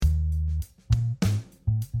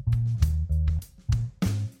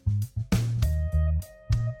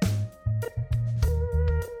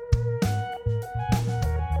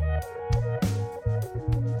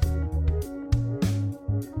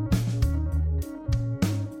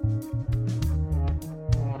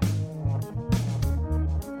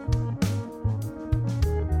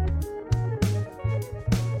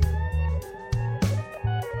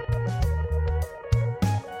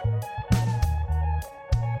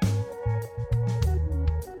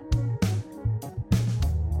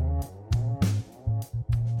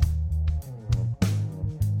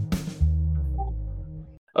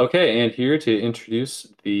Okay, and here to introduce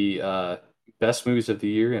the best movies of the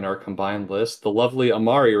year in our combined list, the lovely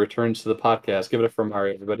Amari returns to the podcast. Give it up for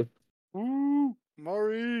Amari, everybody. Ooh,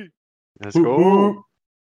 Murray. Let's Whoop, go. whoop.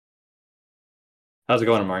 How's it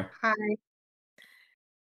going, Amari? Hi.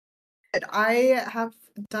 I have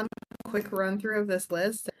done a quick run through of this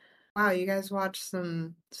list. Wow, you guys watched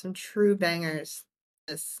some true bangers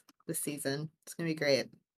this season. It's gonna be great.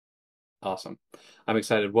 Awesome. I'm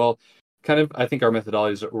excited. Well, I think our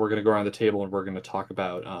methodology is we're going to go around the table and we're going to talk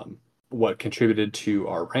about what contributed to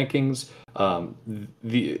our rankings.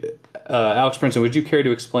 The Alex Princeton, would you care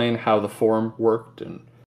to explain how the forum worked? And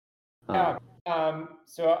Yeah.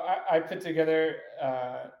 So I put together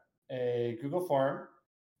a Google form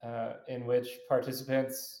in which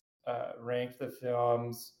participants ranked the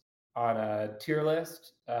films on a tier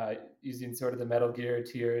list using sort of the Metal Gear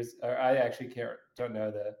tiers. Or I actually don't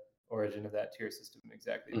know the origin of that tier system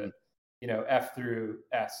exactly, but F through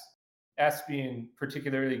S. S being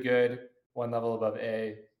particularly good, one level above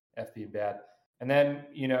A, F being bad. And then,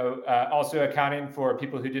 also accounting for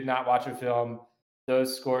people who did not watch a film,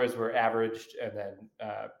 those scores were averaged, and then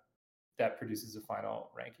that produces a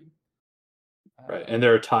final ranking. right, and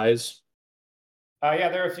there are ties. Yeah,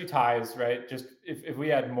 there are a few ties, right? Just if we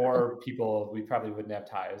had more people, we probably wouldn't have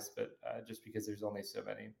ties, but just because there's only so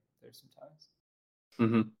many, there's some ties.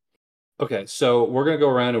 Mm-hmm. Okay, so we're going to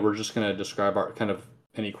go around and we're just going to describe our kind of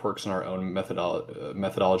any quirks in our own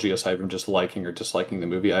methodology aside from just liking or disliking the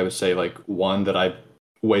movie. I would say like one that I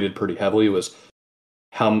weighted pretty heavily was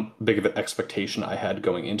how big of an expectation I had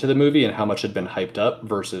going into the movie and how much had been hyped up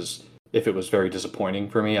versus if it was very disappointing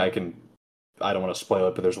for me. I don't want to spoil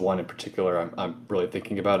it, but there's one in particular I'm really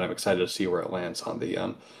thinking about. And I'm excited to see where it lands on the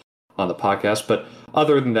podcast. But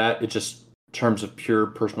other than that, it just in terms of pure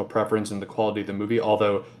personal preference and the quality of the movie.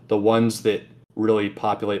 Although the ones that really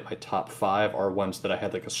populate my top five are ones that I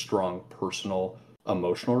had like a strong personal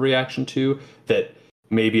emotional reaction to that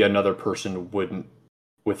maybe another person wouldn't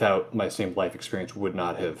without my same life experience would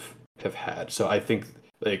not have had. So I think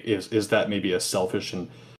like is that maybe a selfish and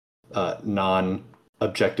non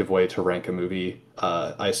objective way to rank a movie?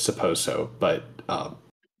 I suppose so, but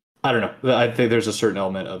I don't know. I think there's a certain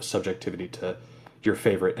element of subjectivity to your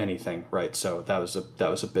favorite anything, right? So that was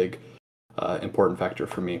a big important factor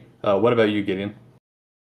for me. What about you, Gideon?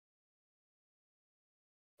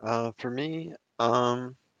 For me,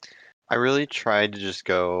 I really tried to just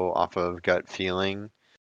go off of gut feeling.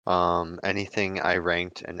 Anything I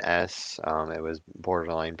ranked an S, it was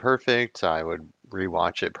borderline perfect. I would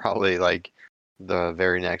rewatch it probably like the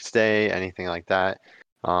very next day, anything like that.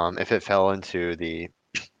 If it fell into the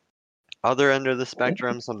other end of the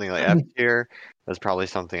spectrum, something like F tier, that's probably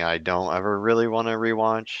something I don't ever really want to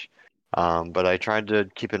rewatch. But I tried to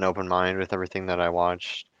keep an open mind with everything that I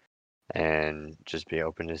watched and just be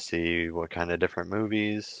open to see what kind of different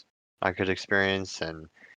movies I could experience and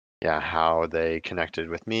yeah, how they connected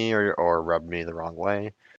with me or rubbed me the wrong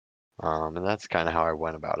way. And that's kind of how I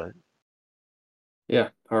went about it. Yeah,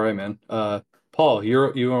 all right, man. Paul, you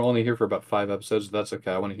are only here for about 5 episodes. That's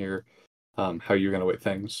okay. I want to hear how you're going to weight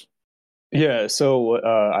things. Yeah, so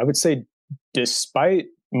I would say, despite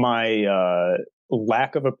my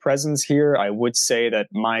lack of a presence here, I would say that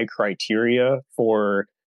my criteria for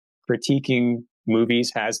critiquing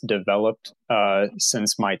movies has developed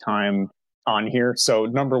since my time on here. So,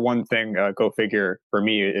 number one thing, go figure, for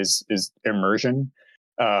me is immersion,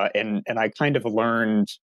 and I kind of learned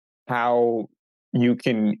how you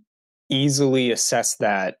can easily assess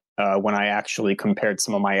that when I actually compared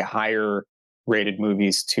some of my higher rated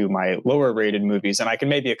movies to my lower rated movies. And I can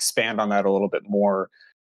maybe expand on that a little bit more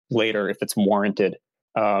later if it's warranted.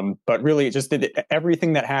 But really, just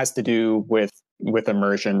everything that has to do with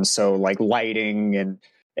immersion, so like lighting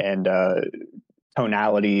and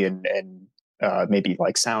tonality and maybe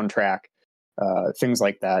like soundtrack, things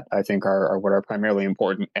like that, I think are what are primarily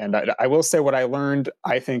important. And I will say what I learned,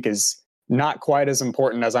 I think, is not quite as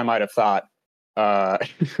important as I might have thought. Uh,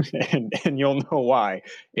 and you'll know why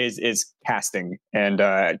is casting and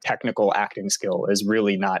technical acting skill is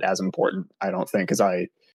really not as important, I don't think,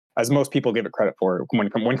 as most people give it credit for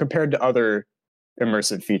when compared to other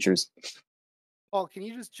immersive features. Paul, can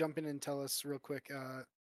you just jump in and tell us real quick?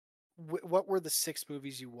 What were the 6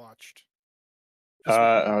 movies you watched? Just so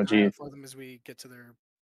we can Oh, gee, for them as we get to their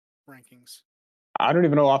rankings. I don't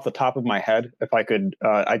even know off the top of my head if I could.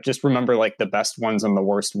 I just remember like the best ones and the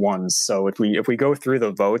worst ones. So if we go through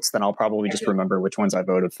the votes, then I'll probably just remember which ones I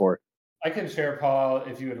voted for. I can share, Paul,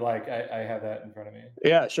 if you would like. I have that in front of me.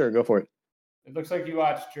 Yeah, sure, go for it. It looks like you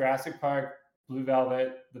watched Jurassic Park, Blue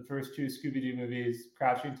Velvet, the first 2 Scooby-Doo movies,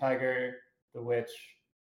 Crouching Tiger, The Witch,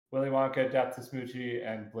 Willy Wonka, Death to Smoochie,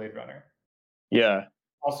 and Blade Runner. Yeah.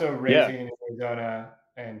 Also, Raising in Arizona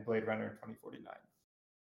and Blade Runner 2049.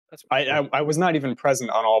 That's I was not even present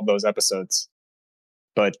on all of those episodes,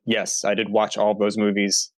 but yes, I did watch all of those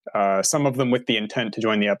movies. Some of them with the intent to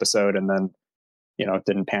join the episode, and then it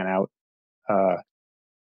didn't pan out.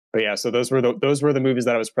 But yeah, so those were the movies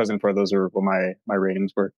that I was present for. Those are what my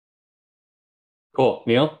ratings were. Cool.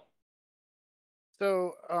 Neil?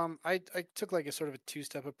 So I took like a sort of a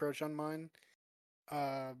two-step approach on mine.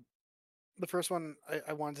 The first one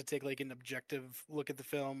I wanted to take like an objective look at the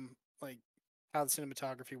film, like how the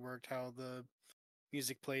cinematography worked, how the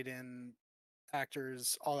music played in,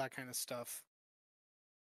 actors, all that kind of stuff.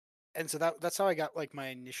 And so that's how I got like my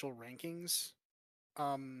initial rankings.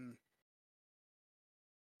 And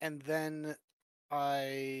then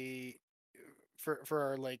I for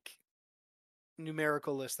our like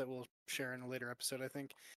numerical list that we'll share in a later episode, I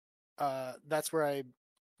think that's where I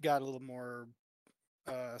got a little more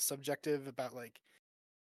subjective about like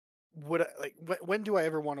when do I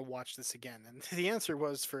ever want to watch this again? And the answer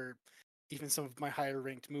was, for even some of my higher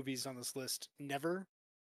ranked movies on this list, never.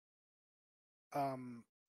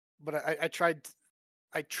 But I tried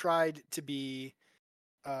to be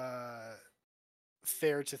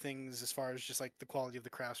fair to things as far as just like the quality of the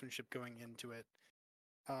craftsmanship going into it.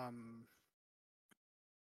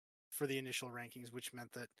 For the initial rankings, which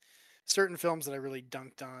meant that certain films that I really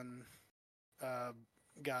dunked on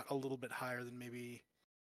got a little bit higher than maybe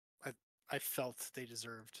I felt they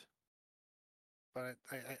deserved. But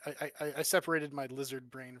I separated my lizard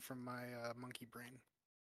brain from my monkey brain.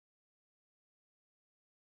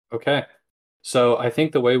 Okay. So I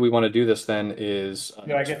think the way we want to do this then is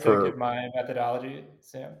Do I get to give my methodology,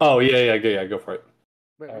 Sam? Oh yeah, go for it.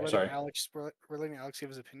 Wait, All we're right, letting sorry. Alex. We're letting Alex give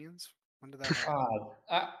his opinions. When did that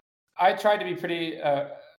happen? I tried to be pretty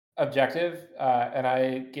objective, and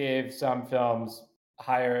I gave some films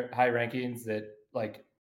high rankings that like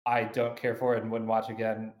I don't care for and wouldn't watch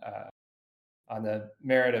again on the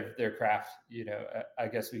merit of their craft. I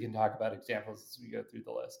guess we can talk about examples as we go through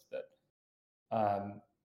the list, but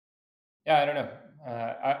yeah, I don't know.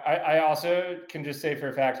 I also can just say for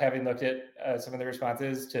a fact, having looked at some of the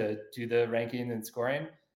responses to do the ranking and scoring,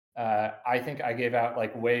 I think I gave out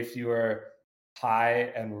like way fewer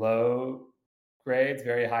high and low grades,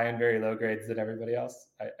 very high and very low grades than everybody else.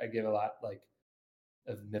 I gave a lot like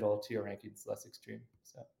of middle tier rankings, less extreme.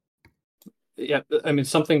 So yeah, I mean,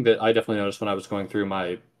 something that I definitely noticed when I was going through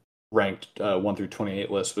my ranked 1 through 28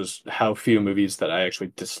 list was how few movies that I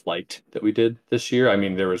actually disliked that we did this year. I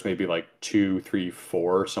mean, there was maybe like 2, 3,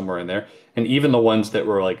 4 somewhere in there, and even the ones that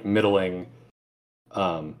were like middling,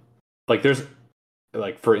 like there's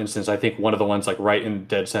like for instance, I think one of the ones like right in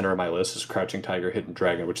dead center of my list is Crouching Tiger, Hidden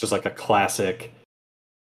Dragon, which is like a classic,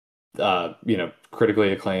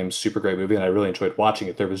 critically acclaimed, super great movie, and I really enjoyed watching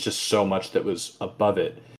it. There was just so much that was above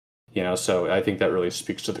it, so I think that really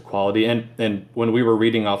speaks to the quality. And when we were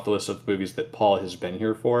reading off the list of movies that Paul has been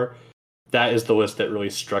here for, that is the list that really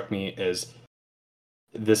struck me as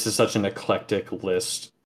this is such an eclectic list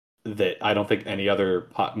that I don't think any other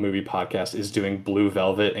movie podcast is doing Blue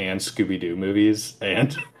Velvet and Scooby-Doo movies.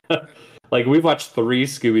 And like we've watched 3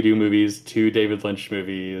 Scooby-Doo movies, 2 David Lynch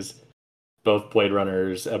movies, both Blade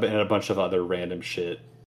Runners, and a bunch of other random shit,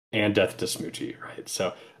 and Death to Smoochie, right?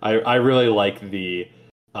 So I really like the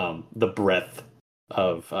breadth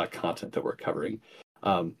of content that we're covering.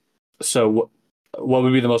 So what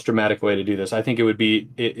would be the most dramatic way to do this? I think it would be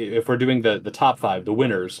if we're doing the top 5, the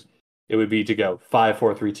winners. It would be to go 5,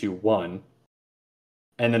 4, 3, 2, 1,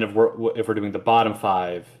 and then if we're doing the bottom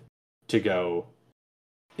 5, to go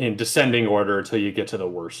in descending order until you get to the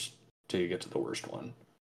worst. Till you get to the worst one.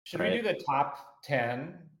 Should right? we do the top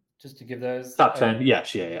 10 just to give those top 10?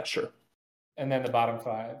 Yes, yeah, sure. And then the bottom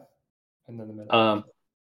 5, and then the middle.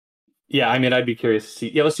 Yeah, I mean, I'd be curious to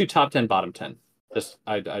see. Yeah, let's do top 10, bottom 10.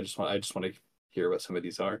 I just want to hear what some of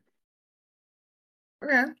these are.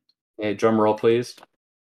 Okay. Hey, drum roll, please.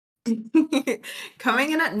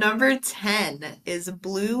 Coming in at number 10 is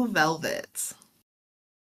Blue Velvet.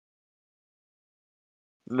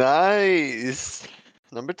 Nice.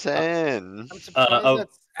 Number 10. I'm surprised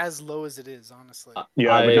that's as low as it is, honestly.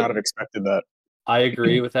 Yeah, I would not have expected that. I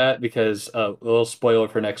agree with that because a little spoiler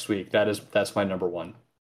for next week. That's my number 1.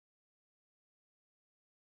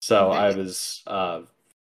 So Okay. I was,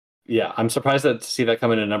 I'm surprised to see that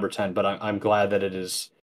come in at number 10, but I'm glad that it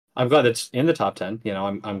is. I'm glad it's in the top 10.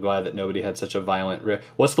 I'm glad that nobody had such a violent.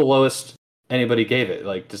 What's the lowest anybody gave it?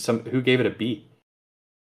 Like, who gave it a B?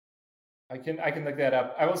 I can look that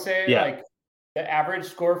up. I will say, like, the average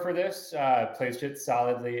score for this placed it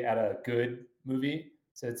solidly at a good movie.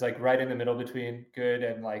 So it's like right in the middle between good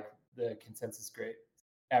and like the consensus grade.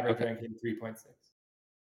 Average Okay. ranking 3.6.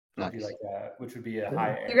 Would be Nice. like which would be a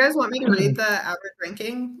high Do A. you guys want me to read the average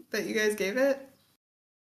ranking that you guys gave it?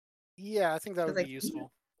 Yeah, I think that would Because be I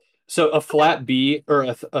useful. So a flat B or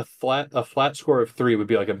a flat score of 3 would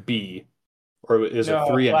be like a B, or is a No,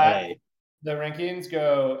 3 an flat. A? The rankings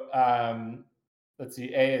go. Let's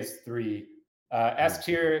see. A is 3. S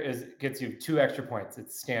tier gets you 2 extra points.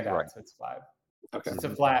 It's standout, Right. so it's 5. Okay. So it's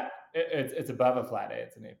a flat. It's above a flat A.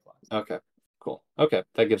 It's an A plus. Okay. Cool. Okay,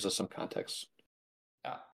 that gives us some context.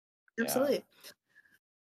 Yeah. absolutely.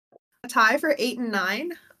 A tie for 8 and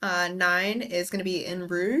 9. 9 is going to be In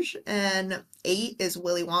Rouge, and 8 is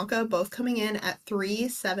Willy Wonka, both coming in at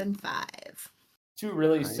 3.75. 2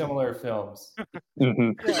 really Nice. similar films.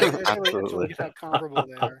 Mhm. Yeah, it's really Absolutely. comparable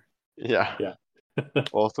there. Yeah. Yeah.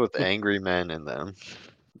 Both with angry men in them.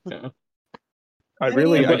 Yeah. I I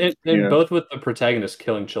really, mean- I, And yeah, both with the protagonist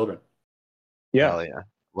killing children. yeah. Hell yeah.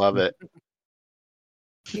 Love it.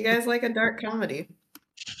 You guys like a dark comedy.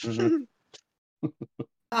 Mhm.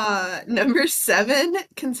 Number 7,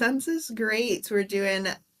 consensus grades. We're doing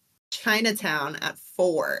Chinatown at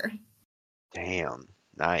 4. Damn.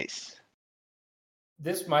 Nice.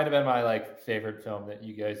 This might have been my like favorite film that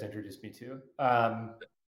you guys introduced me to.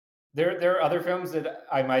 There are other films that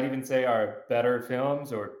I might even say are better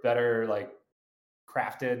films or better like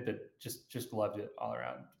crafted, but just loved it all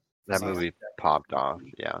around. That So movie popped off.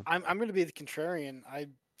 Yeah. I'm going to be the contrarian. I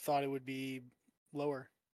thought it would be lower.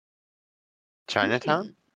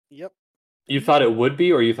 Chinatown? Yep, You thought it would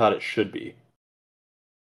be, or you thought it should be?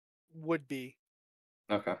 would be,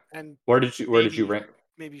 Okay. and Where did you maybe rank?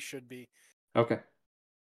 maybe should be. Okay.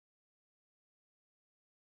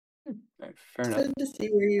 All right, fair enough. Good to see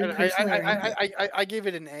where you And personally rank it. I gave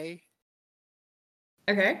it an A,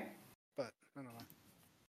 Okay. but I don't know.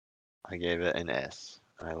 I gave it an S.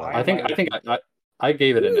 I love I I it. think I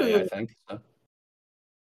gave it an A. I Ooh. think. So.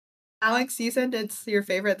 Alex, you said it's your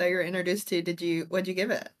favorite that you were introduced to. What'd you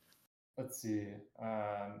give it? Let's see.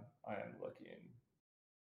 I am looking.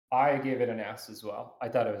 I gave it an S as well. I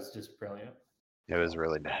thought it was just brilliant. It was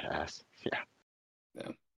really badass. Yeah.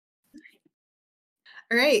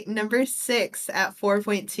 All right, number 6 at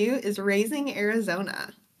 4.2 is Raising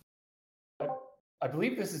Arizona. I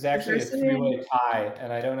believe this is actually a person three-way tie,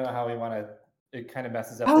 and I don't know how we want to. It kind of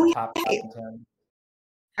messes up Oh, the top yeah. 10.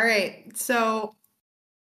 All right, so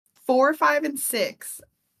 4, 5, and 6,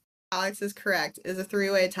 Alex is correct, is a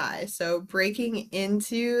 3-way tie. So breaking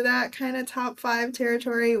into that kind of top 5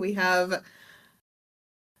 territory, we have,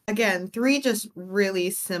 again, 3 just really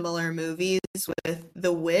similar movies with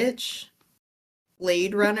The Witch,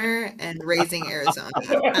 Blade Runner, and Raising Arizona.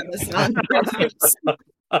 At the sun.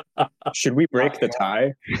 Should we break the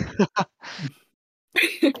tie?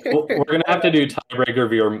 Well, we're gonna have to do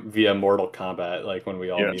tiebreaker via Mortal Kombat, like when we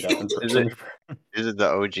all Yeah. meet up in Is person. Is it the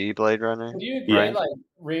OG Blade Runner? Do you agree? Right. Like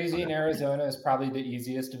Raising Arizona is probably the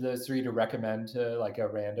easiest of those 3 to recommend to like a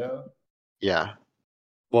rando. Yeah.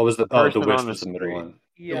 What was the? The Oh, The person Witch on the was the middle street. one.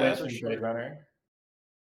 The Yeah, Witch for and sure. Blade Runner.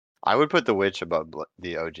 I would put The Witch above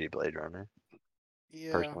the OG Blade Runner,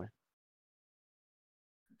 Yeah, personally.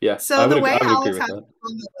 Yeah, So the way I would agree Alex with has it that.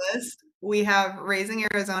 on the list, we have Raising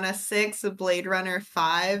Arizona 6, Blade Runner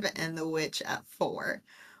 5, and The Witch at 4.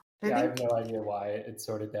 Yeah, I have think no idea why it's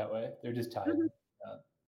sorted that way. They're just tied.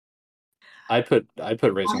 I put Raising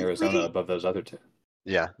honestly, Arizona above those other 2.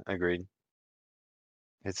 Yeah, agreed.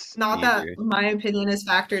 It's not that easier. my opinion is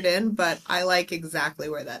factored in, but I like exactly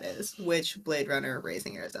where that is. Which Blade Runner,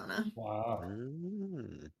 Raising Arizona. Wow.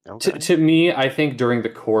 Okay. To me, I think during the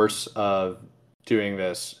course of doing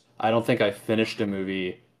this, I don't think I finished a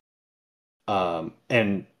movie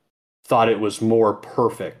and thought it was more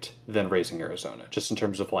perfect than Raising Arizona, just in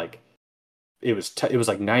terms of like it was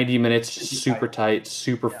like 90 minutes, just super tight,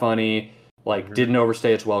 super funny, like Mhm. didn't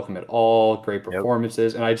overstay its welcome at all, great Yep.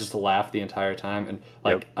 performances, and I just laughed the entire time. And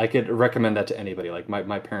like I could recommend that to anybody. Like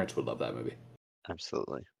my parents would love that movie.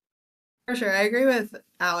 Absolutely. For sure. I agree with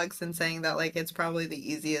Alex in saying that like it's probably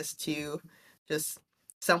the easiest to just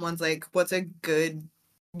someone's like, what's a good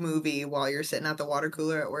movie while you're sitting at the water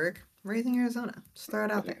cooler at work? Raising Arizona. Just throw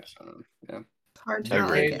it out there. Yeah. It's hard to Nick not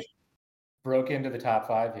like Cage it. broke into the top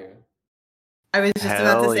 5 here. I was just about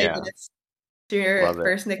to Hell say yeah. that it's your Love it.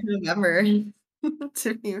 first Nick November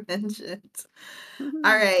to be mentioned. All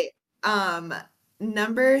right.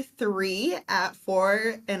 Number 3 at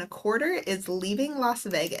 4.25 is Leaving Las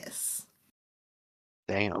Vegas.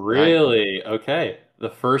 Damn. Nice. Really? Okay. The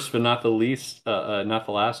first, but not the least, not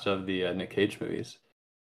the last of the Nick Cage movies.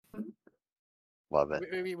 Love it.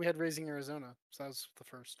 we had Raising Arizona, so that was the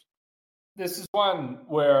first. This is one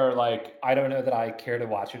where like I don't know that I care to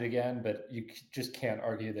watch it again, but you just can't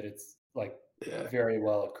argue that it's like Yeah. very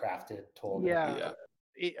well crafted, told. Yeah.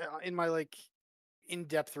 In my like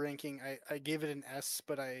in-depth ranking, I gave it an S,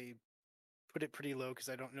 but I put it pretty low because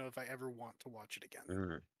I don't know if I ever want to watch it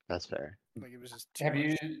again. That's fair. Like it was just too Have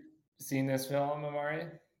much. you seen this film, Amari?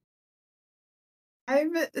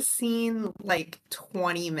 I've seen like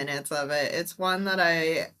 20 minutes of it. It's one that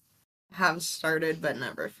I have started but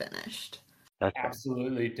never finished. That's fair.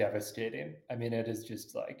 Absolutely devastating. I mean, it is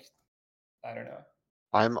just like I don't know.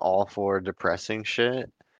 I'm all for depressing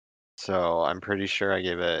shit, so I'm pretty sure I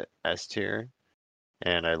gave it S tier.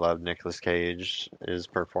 And I love Nicolas Cage's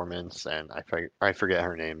performance, and I forget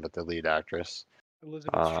her name, but the lead actress,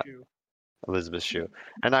 Elizabeth Shue. Elizabeth Shue.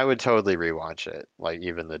 And I would totally rewatch it, like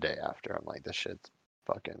even the day after. I'm like, this shit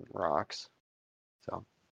fucking rocks. So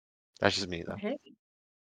that's just me though. Okay.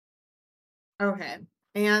 Okay.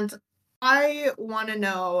 And I want to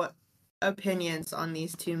know opinions on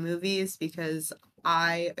these two movies because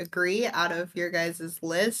I agree out of your guys'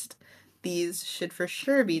 list, these should for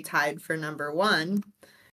sure be tied for number one.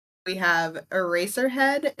 We have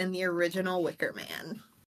Eraserhead and the original Wicker Man.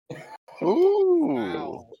 Ooh,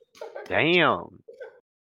 Wow. damn,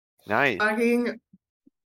 nice. Fucking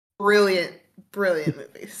brilliant, brilliant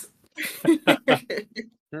movies.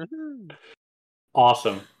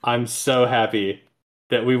 Awesome. I'm so happy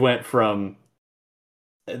that we went from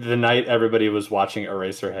the night everybody was watching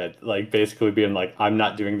Eraserhead, like basically being like, I'm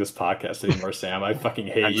not doing this podcast anymore, Sam. I fucking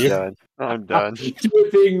hate I'm you. done. I'm done. To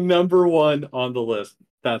it being number one on the list.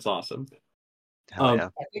 That's awesome. Hell yeah.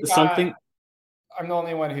 I think Something I'm the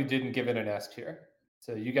only one who didn't give it an S tier.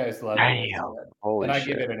 So you guys love Damn. it. Holy And I shit.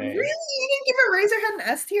 give it an A. Really? You didn't give Eraserhead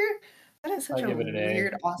an S tier? That is such I a give it an A.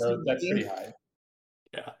 weird, So awesome that's movie. pretty high.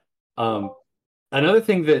 Yeah. Another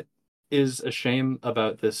thing that is a shame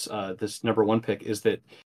about this this number one pick is that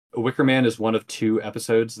Wicker Man is one of two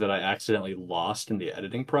episodes that I accidentally lost in the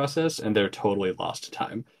editing process, and they're totally lost to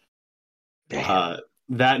time. Damn.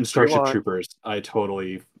 That and Starship Rewind. Troopers, I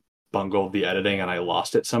totally bungled the editing and I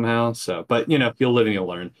lost it somehow. So, but you know, you'll live and you'll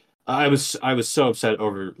learn. I was so upset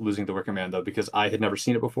over losing the Wicker Man though because I had never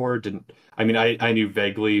seen it before. Didn't I mean I knew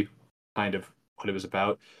vaguely kind of what it was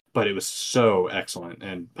about, but it was so excellent,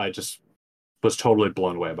 and I just was totally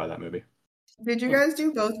blown away by that movie. Did you guys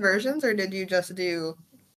do both versions or did you just do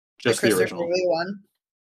the Just the Christopher original. Lee one?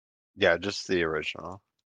 Yeah, just the original.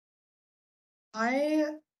 I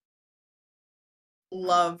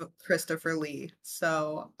love Christopher Lee,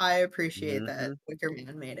 so I appreciate that Wicker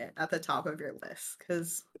Man made it at the top of your list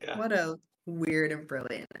because Yeah. what a weird and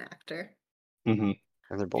brilliant actor. Mm-hmm.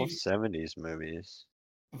 And they're both 70s movies.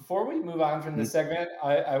 Before we move on from this segment,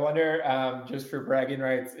 I wonder, just for bragging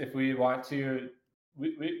rights, if we want to,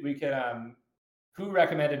 we can, who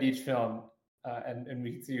recommended each film, and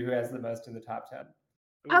we can see who has the most in the top 10.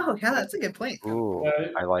 Oh, yeah, that's a good point. Ooh,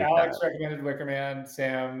 So I like Alex that. recommended Wicker Man,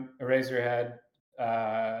 Sam Eraserhead,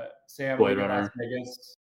 Sam Blade Leaving Las Runner.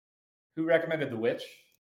 Vegas. Who recommended The Witch?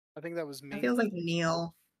 I think that was me. It feels like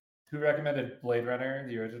Neil. Who recommended Blade Runner,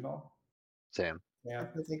 the original? Sam. Yeah.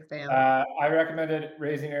 That feels like Sam. I recommended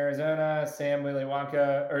Raising Arizona, Sam Willy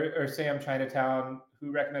Wonka, or Sam Chinatown.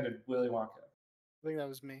 Who recommended Willy Wonka? I think that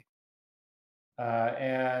was me.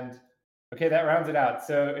 And okay, that rounds it out.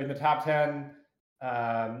 So in the top 10,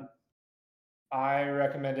 I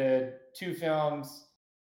recommended 2 films.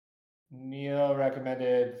 Neil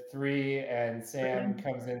recommended 3, and Sam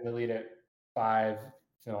comes in the lead at 5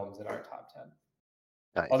 films in our top 10.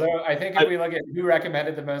 Nice. Although I think if we look at who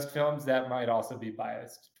recommended the most films, that might also be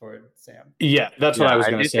biased toward Sam. Yeah, that's what I was I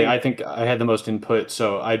going do to say. I think I had the most input,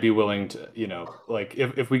 so I'd be willing to, you know, like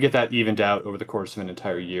if we get that evened out over the course of an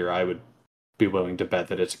entire year, I would be willing to bet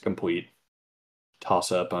that it's a complete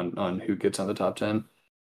toss up on who gets on the top 10.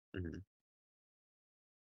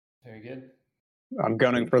 Very good. I'm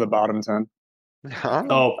gunning for the bottom 10.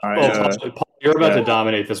 Paul, you're about to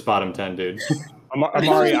dominate this bottom 10, dude.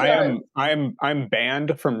 Amari, I'm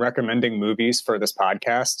banned from recommending movies for this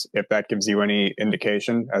podcast, if that gives you any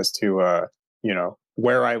indication as to you know,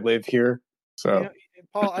 where I live here. So You know,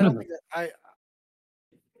 Paul, I don't think that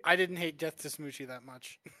I didn't hate Death to Smoochie that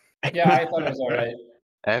much. Yeah, I thought it was all right.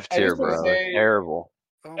 F I tier, just wanna bro. say- Terrible.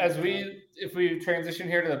 Oh my As God. if we transition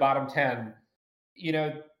here to the bottom 10, you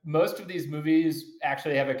know, most of these movies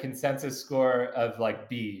actually have a consensus score of like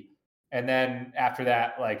B. And then after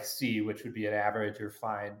that, like C, which would be an average or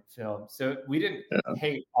fine film. So we didn't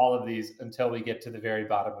hate all of these until we get to the very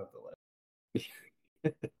bottom of the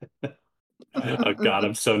list. Oh God,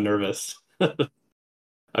 I'm so nervous.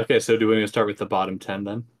 Okay, so do we want to start with the bottom 10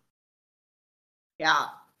 then? Yeah.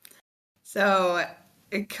 So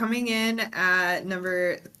coming in at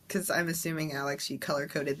number, because I'm assuming Alex, you color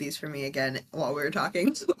coded these for me again while we were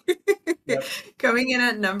talking. Yep. Coming in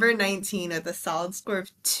at number 19 with a solid score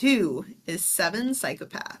of 2 is Seven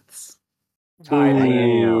Psychopaths. Tied.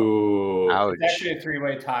 Ooh. Ouch. It's actually a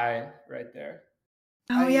three-way tie right there.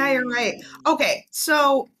 Oh, yeah, you're right. Okay,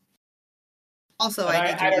 so also And I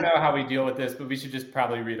need to I don't read. know how we deal with this, but we should just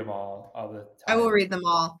probably read them all the I will time. read them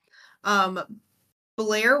all.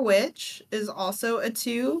 Blair Witch is also a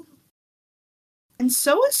 2. And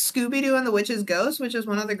so is Scooby-Doo and the Witch's Ghost, which is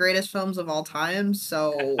one of the greatest films of all time.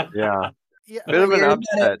 So Yeah. Yeah, Bit of an weird that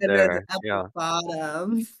upset it is there. at Yeah. the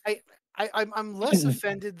bottom. I'm less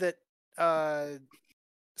offended that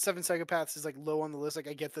Seven Psychopaths is like low on the list. Like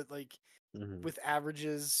I get that like Mhm. with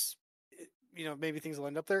averages, maybe things will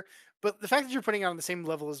end up there. But the fact that you're putting it on the same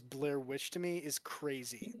level as Blair Witch to me is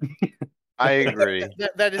crazy. I agree.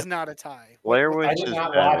 That is not a tie. Blair I Witch did is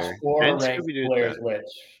not watch better. or And rank Scooby-Doo's Blair's better.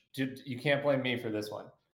 Witch. You can't blame me for this one.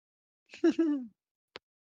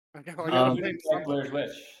 Okay, I well, didn't like Blair's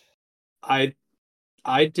Witch.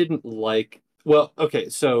 I didn't like. Well, okay,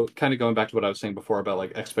 so kind of going back to what I was saying before about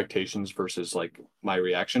like expectations versus like my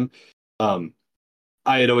reaction. Um,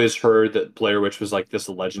 I had always heard that Blair Witch was like this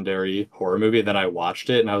legendary horror movie, and then I watched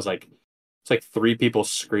it and I was like, it's like three people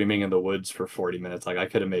screaming in the woods for 40 minutes. Like I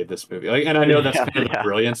could have made this movie. Like, and I know that's Yeah, kind of the yeah.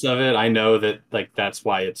 brilliance of it. I know that like that's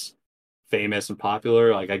why it's famous and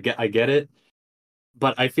popular. Like I get it,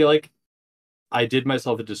 but I feel like I did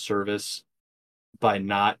myself a disservice by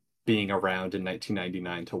not being around in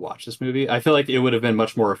 1999 to watch this movie. I feel like it would have been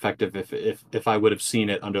much more effective if I would have seen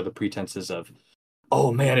it under the pretenses of,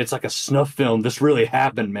 oh man, it's like a snuff film. This really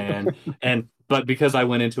happened, man. And but because I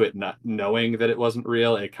went into it not knowing that it wasn't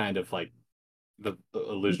real, it kind of like the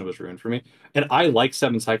illusion was ruined for me. And I like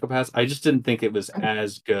Seven Psychopaths. I just didn't think it was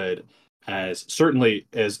as good as certainly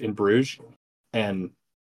as in Bruges and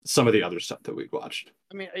some of the other stuff that we watched.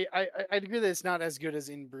 I mean, I'd agree that it's not as good as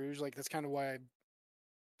In Bruges. Like that's kind of why I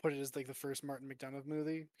put it as like the first Martin McDonagh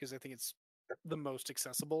movie because I think it's the most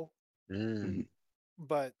accessible. Mm.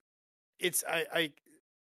 But it's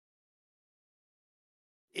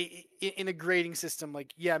in a grading system,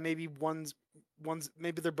 like yeah, maybe one's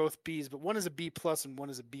maybe they're both B's, but one is a B plus and one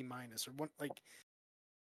is a B minus, or one like,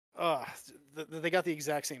 they got the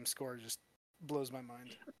exact same score. Just blows my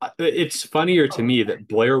mind. It's funnier to me that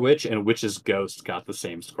Blair Witch and Witch's Ghost got the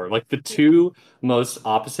same score. Like the two most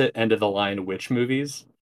opposite end of the line witch movies.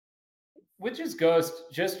 Witch's Ghost,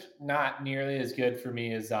 just not nearly as good for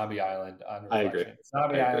me as Zombie Island on I agree. reflection.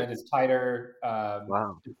 Zombie I agree. Island is tighter,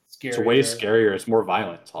 Wow. it's It's scarier. way scarier. It's more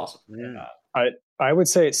violent. It's awesome. Mm. I would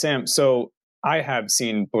say, Sam, so I have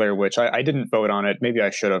seen Blair Witch. I didn't vote on it. Maybe I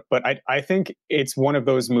should have. But I think it's one of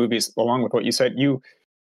those movies, along with what you said, you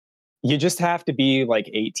just have to be like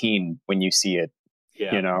 18 when you see it.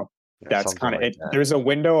 Yeah. You know, Yeah, that's something kind of like it. that. There's a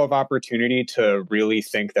window of opportunity to really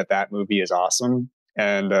think that that movie is awesome.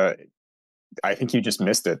 And I think you just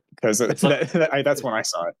missed it because It's like- that's when I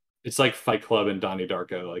saw it. It's like Fight Club and Donnie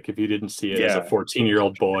Darko. Like if you didn't see it as a Yeah.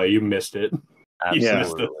 14-year-old boy, you missed it. You missed those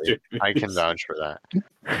Absolutely. two I can movies. vouch for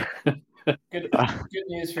that. Good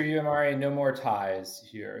news for you, Amari. No more ties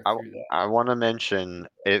here through that. I want to mention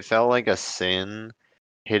it felt like a sin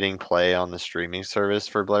hitting play on the streaming service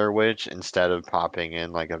for Blair Witch instead of popping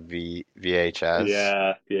in like a VHS.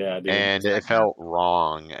 Yeah, dude. And it felt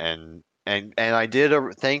wrong. And I did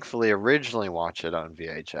thankfully originally watch it on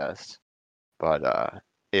VHS, but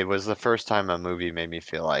it was the first time a movie made me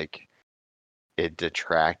feel like it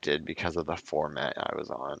detracted because of the format I was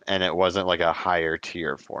on, and it wasn't like a higher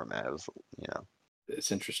tier format. It was,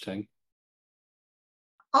 It's interesting.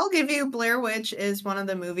 I'll give you Blair Witch is one of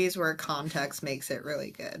the movies where context makes it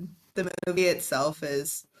really good. The movie itself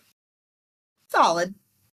is solid,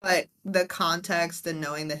 but the context and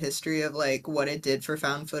knowing the history of like what it did for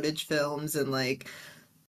found footage films and like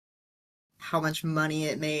how much money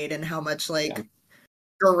it made and how much like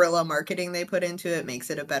guerrilla marketing they put into it makes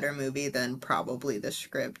it a better movie than probably the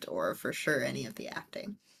script or for sure any of the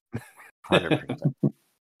acting. 100%.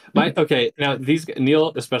 Okay, now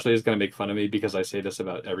Neil especially is going to make fun of me because I say this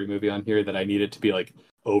about every movie on here that I need it to be like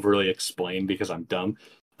overly explained because I'm dumb.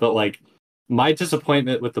 But like my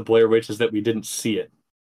disappointment with the Blair Witch is that we didn't see it.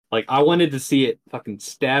 Like I wanted to see it fucking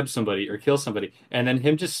stab somebody or kill somebody, and then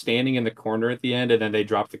him just standing in the corner at the end, and then they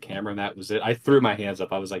dropped the camera, and that was it. I threw my hands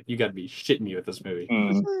up. I was like, "You got to be shitting me with this movie."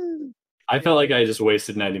 I felt like I just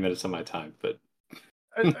wasted 90 minutes of my time, but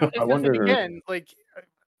I wonder again, like,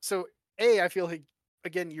 so I feel like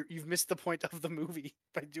again you've missed the point of the movie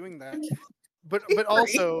by doing that. But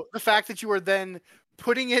also the fact that you are then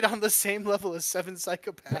putting it on the same level as Seven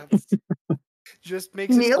Psychopaths just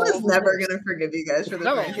makes it Neil all is the never worse. gonna forgive you guys for this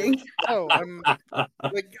No. ranking. Just makes it Neil all is the never worse. gonna forgive you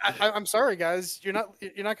guys for this No, ranking. no, I'm sorry, guys. You're not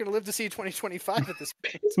going to live to see 2025 at this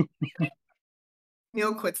point.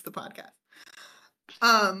 Neil quits the podcast.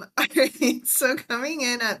 Alright, so coming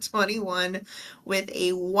in at 21 with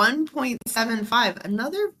a 1.75,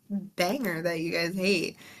 another banger that you guys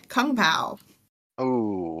hate. Kung Pao.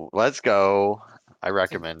 Ooh, let's go. I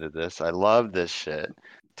recommended this. I love this shit.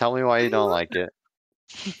 Tell me why you I don't love like it.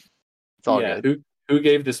 It's all Yeah, good. who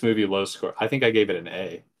gave this movie low score? I think I gave it an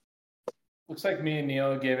A. Looks like me and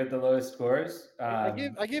Neil gave it the lowest scores. I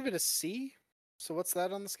gave it a C. So what's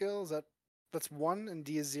that on the scale? That's 1 and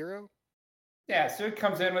D is 0? Yeah, so it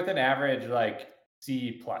comes in with an average like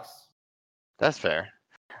C plus. That's fair.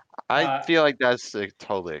 I Uh, feel like that's a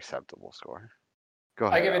totally acceptable score. Go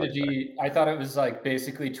I ahead, give it a Alex. Sorry. D. I thought it was like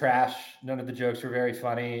basically trash. None of the jokes were very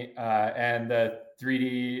funny, and the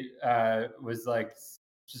 3D was like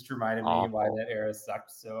just reminded me why Awful. that era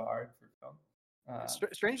sucked so hard for film.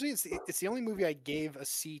 Strangely, it's the only movie I gave a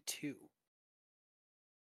C to.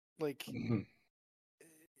 Like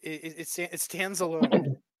it stands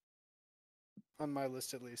alone on my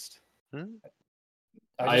list at least. Hmm?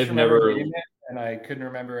 I I just have remember never reading it, and I couldn't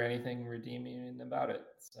remember anything redeeming about it.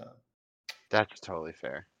 So That's totally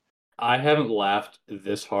fair. I haven't laughed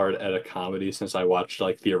this hard at a comedy since I watched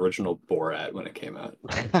like the original Borat when it came out.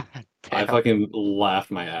 I Damn. fucking laughed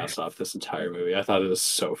my ass off this entire movie. I thought it was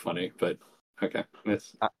so funny, but okay,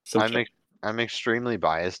 it's I, some I'm shit. I'm extremely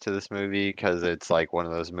biased to this movie because it's like one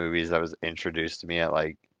of those movies that was introduced to me at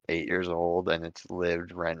like 8 years old and it's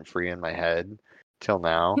lived rent free in my head till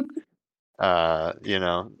now. But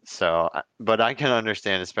I can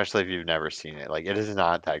understand, especially if you've never seen it. Like, it is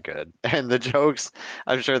not that good, and the jokes,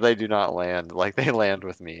 I'm sure they do not land like they land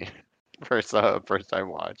with me first time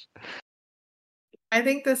watch. I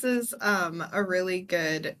think this is a really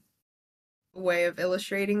good way of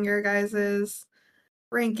illustrating your guys's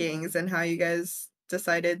rankings and how you guys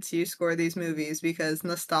decided to score these movies because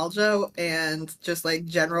nostalgia and just like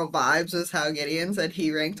general vibes is how Gideon said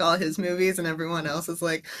he ranked all his movies and everyone else is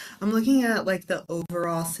like, I'm looking at like the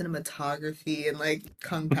overall cinematography and like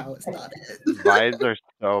Kung Pao is not it. Vibes are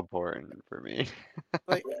so important for me.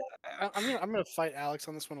 Like I'm gonna fight Alex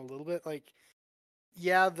on this one a little bit. Like,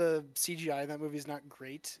 yeah, the CGI in that movie is not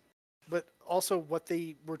great, but also what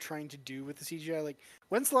they were trying to do with the CGI. Like,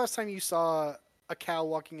 when's the last time you saw a cow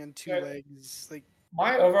walking on two Yeah. legs? Like,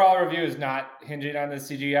 my overall review is not hinging on the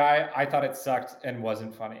CGI. I thought it sucked and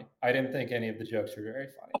wasn't funny. I didn't think any of the jokes were very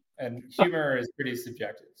funny, and humor is pretty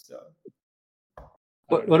subjective. So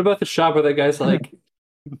What about the shot where that guy's like,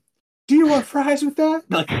 "Do you want fries with that?"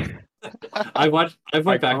 Like, I went back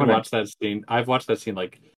and Iconic. watched that scene. I've watched that scene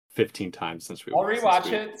like 15 times I'll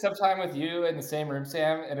rewatch it sometime with you in the same room,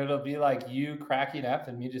 Sam, and it'll be like you cracking up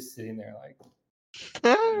and me just sitting there like.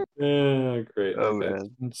 Yeah, great. Oh Okay,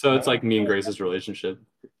 man. so it's like me and Grace's relationship.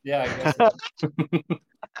 Yeah, I guess so.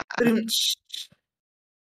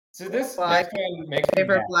 So this My next one makes me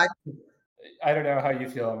favorite mad. black I don't know how you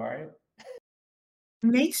feel, Amari.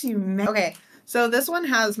 makes you mad. Okay, so this one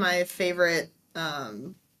has my favorite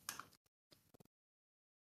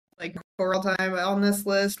like choral time on this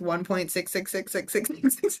list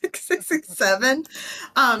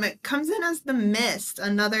 1.666666667. It comes in as The Mist,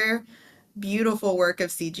 another beautiful work of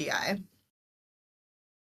CGI.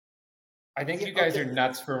 I think you guys are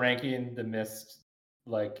nuts for ranking The Mist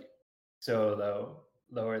like so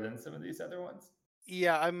lower than some of these other ones.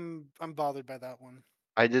 yeah, I'm bothered by that one.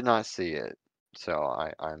 I did not see it, so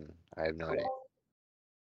I have no idea.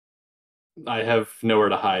 I have nowhere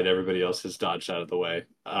to hide. Everybody else has dodged out of the way.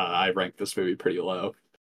 I ranked this movie pretty low,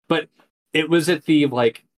 but it was at the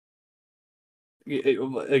like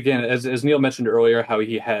again, as Neil mentioned earlier, how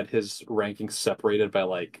he had his rankings separated by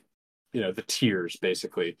like, the tiers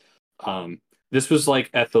basically. This was like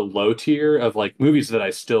at the low tier of like movies that I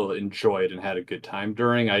still enjoyed and had a good time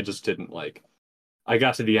during. I just didn't like. I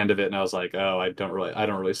got to the end of it and I was like, oh, I don't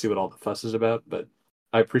really see what all the fuss is about. But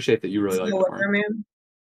I appreciate that you really like The it, Mark. Man.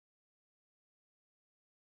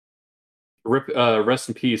 Rest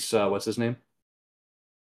in peace. What's his name?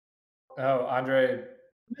 Oh, Andre.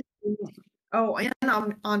 Oh, and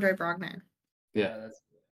Andre Brognan. Yeah, that's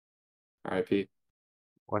R.I.P.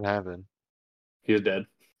 What happened? He is dead.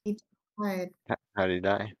 He died. How did he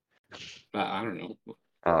die? I don't know.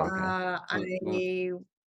 Oh, okay. I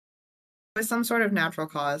was some sort of natural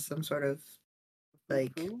cause, some sort of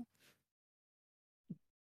like Who?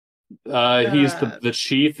 He's the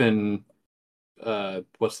chief in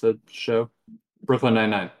what's the show? Brooklyn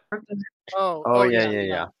Nine-Nine. Oh yeah.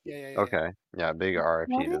 Yeah. Okay. Yeah, big RIP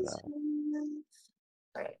What to is that.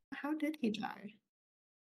 his... How did he die?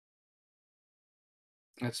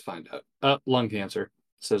 Let's find out. Lung cancer,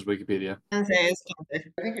 says Wikipedia. And say it's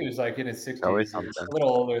cancer. I think he was like in his Always 60s. He was something. a little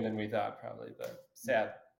older than we thought, probably, but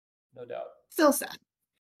sad, no doubt. Still sad.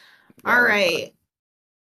 Yeah, All that's right.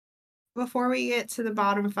 Before we get to the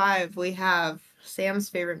bottom 5, we have Sam's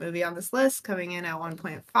favorite movie on this list coming in at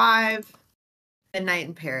 1.5, Midnight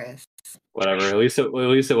in Paris. Whatever. At least it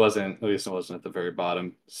wasn't. At least it wasn't at the very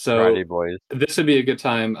bottom. So Friday Boys. this would be a good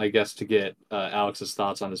time, I guess, to get Alex's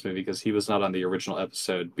thoughts on this movie because he was not on the original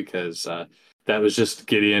episode because that was just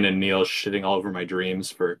Gideon and Neil shitting all over my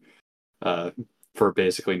dreams for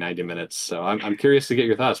basically 90 minutes. So I'm curious to get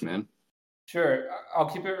your thoughts, man. Sure. I'll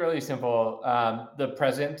keep it really simple. The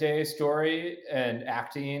present day story and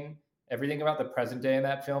acting, everything about the present day in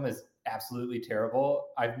that film is absolutely terrible.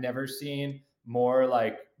 I've never seen more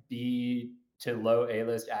like B to low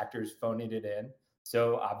A-list actors phoning it in.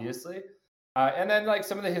 So obviously. And then like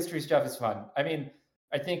some of the history stuff is fun. I mean,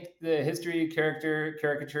 I think the history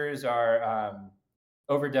caricatures are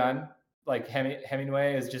overdone. Like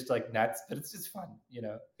Hemingway is just like nuts, but it's just fun, you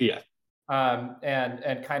know? Yeah.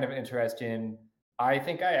 And kind of interesting. I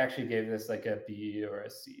think I actually gave this like a B or a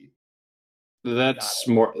C. That's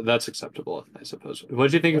acceptable, I suppose.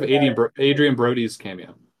 What did you think What of about Adrian Brody's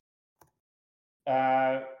cameo?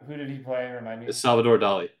 who did he play? Remind me. Salvador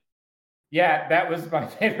Dali. Yeah, that was my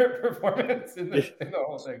favorite performance in the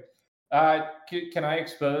whole thing. Can I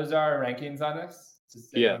expose our rankings on this? To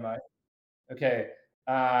say Yeah. my mind? Okay.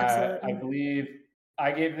 I believe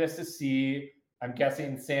I gave this a C. I'm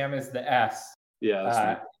guessing Sam is the S. Yeah, that's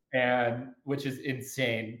fine. And which is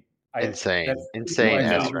insane. Insane No.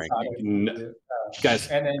 S ranking. No. Guys,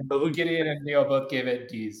 And then Gideon and Neil both gave it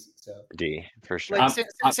D's. So D for sure. Like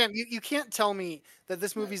Sam, you can't tell me that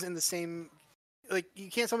this movie's in the same. Like you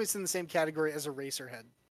can't tell me it's in the same category as Eraserhead.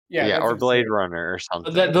 Yeah, or insane. Blade Runner or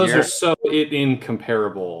something. those are so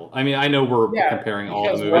incomparable. I mean, I know we're comparing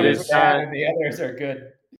all the One movies. is bad and the others are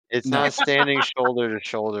good. It's not standing shoulder to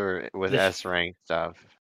shoulder with S rank stuff.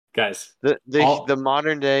 Guys, the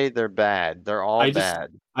modern day, they're bad. They're all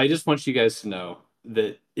bad. I just want you guys to know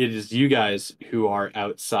that it is you guys who are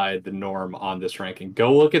outside the norm on this ranking.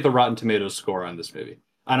 Go look at the Rotten Tomatoes score on this movie.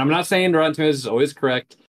 And I'm not saying Rotten Tomatoes is always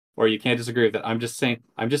correct or you can't disagree with it. I'm just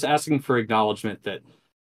asking for acknowledgement that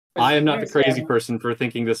I am not the crazy person for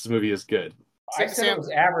thinking this movie is good. I said it was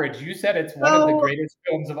average. You said it's one of the greatest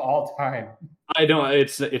films of all time. I don't.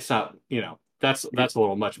 It's not. You know, that's a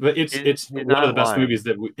little much. But it's one of the best movies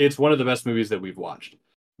it's one of the best movies that we've watched.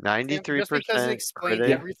 93%. Just because it explained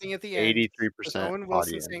everything at the end. 83% Owen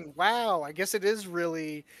Wilson audience. saying, "Wow, I guess it is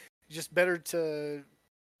really just better to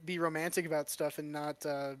be romantic about stuff and not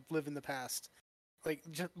live in the past." Like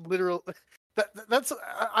just literal. That's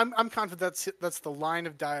I'm confident that's the line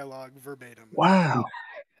of dialogue verbatim. Wow.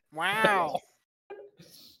 Wow.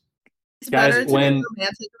 It's Guys, better to be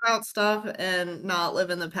romantic about stuff and not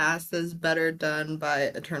live in the past is better done by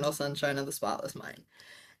Eternal Sunshine of the Spotless Mind.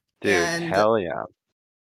 Dude, And hell yeah.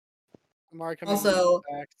 Also,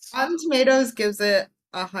 Rotten Tomatoes gives it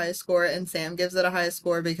a high score and Sam gives it a high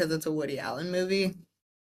score because it's a Woody Allen movie,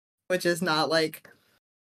 which is not like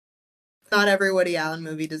not every Woody Allen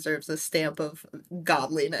movie deserves a stamp of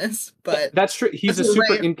godliness, but that's true. He's a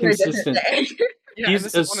super inconsistent. He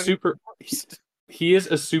is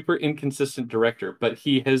a super inconsistent director, but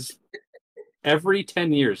he has every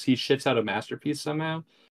 10 years he shits out a masterpiece somehow,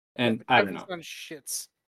 and I don't know. Shits.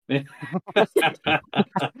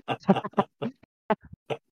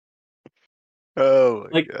 Oh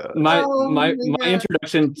like God. my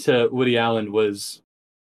introduction to Woody Allen was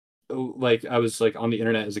like I was like on the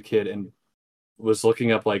internet as a kid and was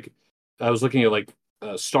looking up the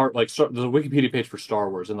Wikipedia page for Star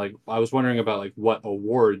Wars, and like I was wondering about like what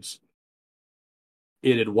awards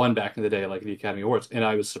it had won back in the day, like the Academy Awards, and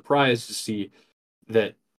I was surprised to see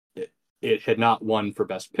that it had not won for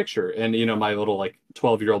Best Picture. And you know, my little like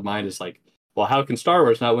 12-year-old mind is like, well, how can Star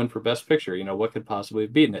Wars not win for Best Picture? You know, what could possibly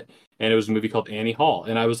have beaten it? And it was a movie called Annie Hall,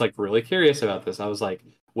 and I was like really curious about this. I was like,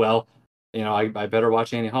 well, you know, I better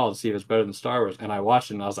watch Annie Hall to see if it's better than Star Wars. And I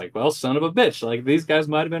watched it, and I was like, well, son of a bitch, like these guys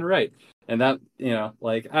might have been right. And that, you know,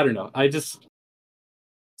 like I don't know, I just.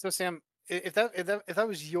 So Sam, if that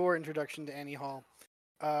was your introduction to Annie Hall,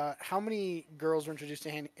 how many girls were introduced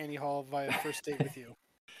to Annie Hall via First Date with You?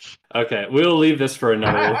 Okay, we'll leave this for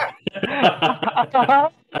another.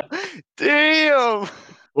 Damn.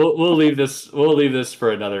 We'll leave this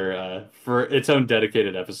for another for its own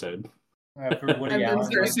dedicated episode. For Woody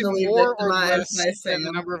Allen. Is it more or less than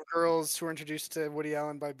the number of girls who were introduced to Woody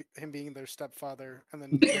Allen by him being their stepfather, and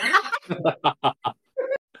then.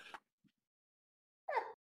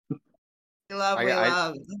 We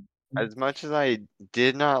love. as much as I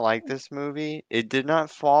did not like this movie, it did not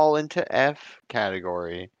fall into F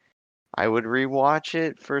category. I would rewatch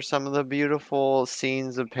it for some of the beautiful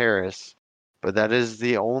scenes of Paris, but that is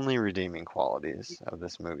the only redeeming qualities of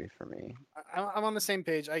this movie for me. I'm on the same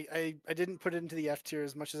page. I didn't put it into the F tier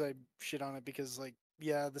as much as I shit on it because like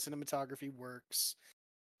yeah, the cinematography works.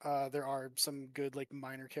 There are some good like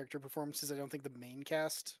minor character performances. I don't think the main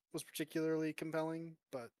cast was particularly compelling,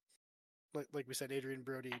 but like we said, Adrian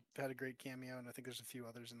Brody had a great cameo, and I think there's a few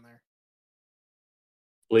others in there.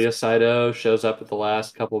 Leah Saido shows up at the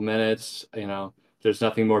last couple minutes. There's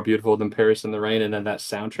nothing more beautiful than Paris in the Rain, and then that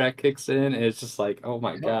soundtrack kicks in, and it's just like, oh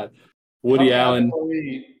my God. Help Woody me out Allen. before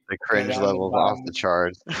we The go cringe down to the levels off the bottom.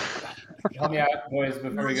 charts. Help me out, boys,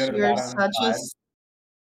 before we go to the You're bottom such a 5.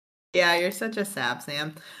 yeah, you're such a sap,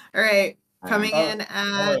 Sam. All right, coming Oh, in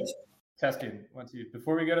hello. at Testing. 1, 2.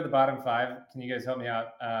 Before we go to the bottom 5, can you guys help me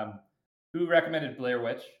out? Who recommended Blair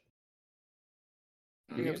Witch?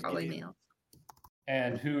 I think it was probably Gideon. Neil.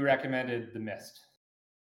 And who recommended The Mist?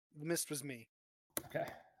 The Mist was me. Okay.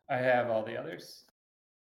 I have all the others.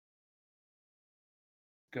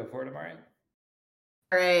 Go for it, Amari.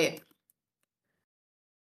 All right.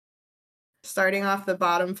 Starting off the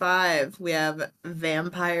bottom 5, we have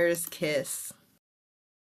Vampire's Kiss.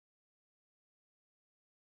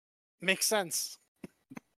 Makes sense.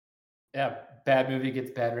 Yeah, bad movie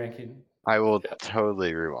gets bad ranking. I will Yeah.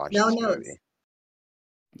 totally rewatch No this notes. movie.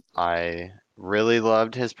 I really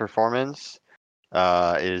loved his performance.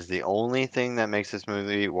 It is the only thing that makes this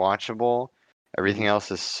movie watchable. Everything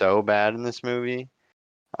else is so bad in this movie.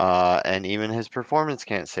 And even his performance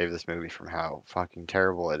can't save this movie from how fucking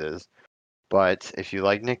terrible it is. But if you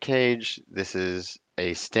like Nick Cage, this is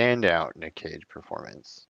a standout Nick Cage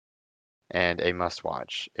performance. And a must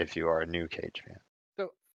watch if you are a new Cage fan.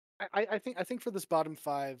 So I think for this bottom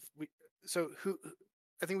 5,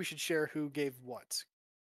 I think we should share who gave what,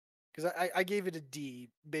 because I gave it a D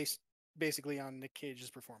basically on Nick Cage's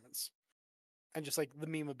performance and just like the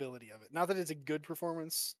memeability of it. Not that it's a good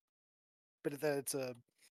performance, but that it's a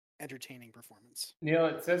entertaining performance. Neil,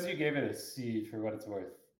 it says you gave it a C for what it's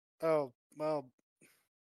worth. Oh well,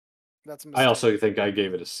 that's a I mistake. also think I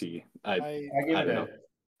gave it a C. I I gave I it don't a. know.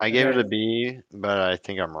 I gave it Okay. a B, but I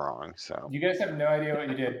think I'm wrong. So You guys have no idea what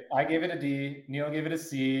you did. I gave it a D. Neil gave it a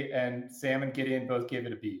C, and Sam and Gideon both gave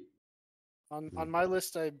it a B. On my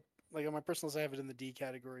list, on my personal list, I have it in the D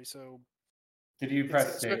category. So Did you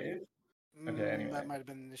press save? Okay. that Anyway, might have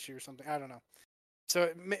been an issue or something. I don't know.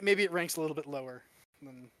 So maybe it ranks a little bit lower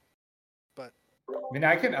than, but I mean,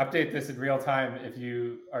 I can update this in real time if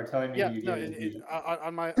you are telling me yeah, you no, gave it a B.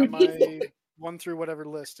 on my 1 through whatever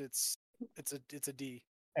list, it's a D.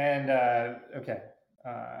 And okay,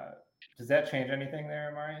 does that change anything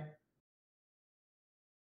there, Amari?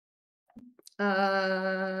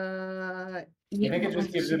 I think it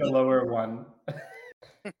just gives it a lower one.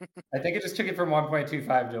 I think it just took it from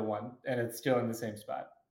 1.25 to 1, and it's still in the same spot.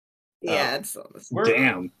 Yeah, it's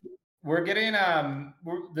Damn. We're getting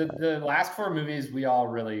the last 4 movies we all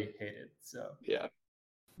really hated. So Yeah.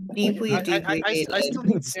 deeply I hated. still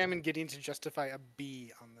need Sam and Gideon to justify a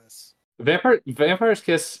B on this. Vampire's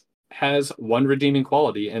Kiss has one redeeming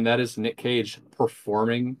quality, and that is Nick Cage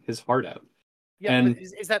performing his heart out. Yeah, And but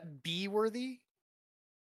is that B worthy?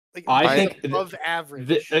 Like, I B is think above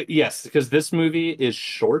average. yes, because this movie is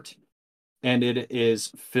short and it is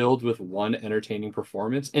filled with one entertaining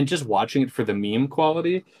performance. And just watching it for the meme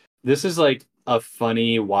quality, this is like a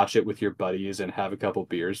funny watch it with your buddies and have a couple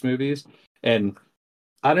beers movies. And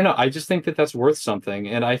I don't know, I just think that that's worth something.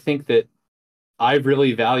 And I think that I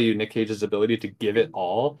really value Nick Cage's ability to give it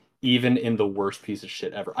all, even in the worst piece of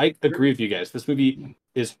shit ever. I agree with you guys. This movie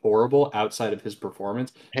is horrible outside of his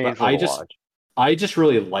performance, but painful to watch. I just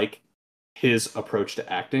really like his approach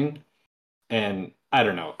to acting, and I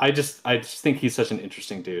don't know. I just think he's such an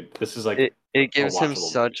interesting dude. This is like It gives him watchable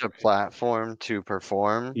such movie. a platform to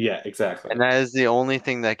perform. Yeah, exactly. And that is the only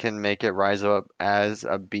thing that can make it rise up as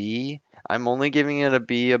a B. I'm only giving it a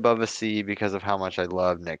B above a C because of how much I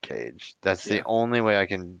love Nick Cage. That's the Yeah. only way I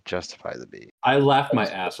can justify the B. I laughed my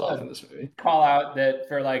ass off in this movie. Call out that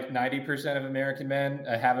for like 90% of American men,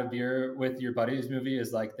 have a beer with your buddies movie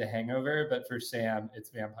is like The Hangover, but for Sam,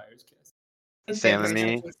 it's Vampire's Kiss. Sam and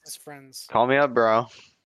me, His friends. call me up, bro.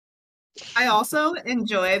 I also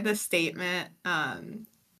enjoy the statement.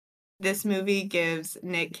 This movie gives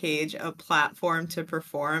Nick Cage a platform to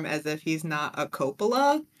perform as if he's not a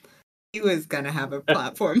Coppola. He was gonna have a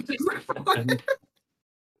platform to perform.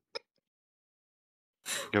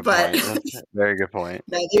 Good But- point. That's a very good point.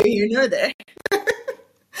 Neither here nor there.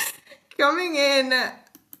 Coming in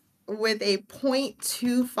with a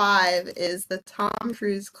 0.25 is the Tom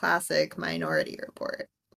Cruise classic Minority Report.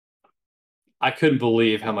 I couldn't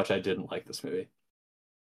believe how much I didn't like this movie.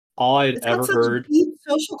 All I had It's got ever such heard, deep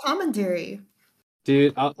social commentary.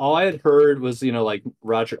 dude, all I had heard was, like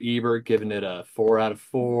Roger Ebert giving it a 4 out of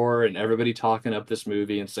 4 and everybody talking up this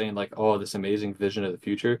movie and saying like, oh, this amazing vision of the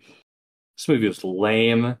future. This movie was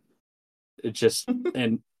lame. It just,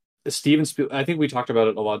 and I think we talked about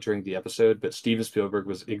it a lot during the episode, but Steven Spielberg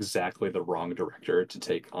was exactly the wrong director to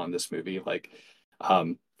take on this movie. Like,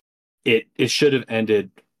 um, it should have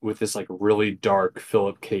ended with this like really dark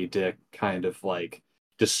Philip K. Dick kind of like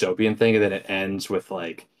dystopian thing, and then it ends with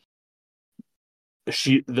like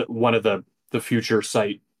one of the future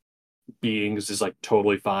sight beings is like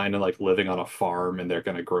totally fine and like living on a farm, and they're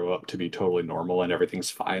gonna grow up to be totally normal and everything's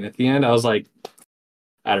fine at the end. I was like,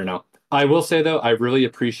 I don't know. I will say though, I really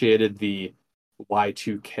appreciated the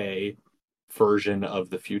Y2K version of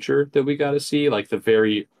the future that we got to see, like the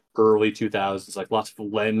very early 2000s, like lots of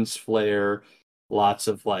lens flare, lots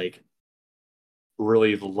of like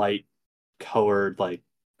really light colored like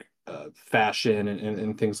fashion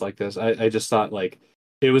and things like this. I just thought like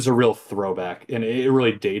it was a real throwback and it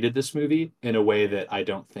really dated this movie in a way that I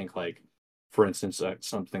don't think like, for instance,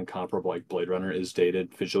 something comparable like Blade Runner is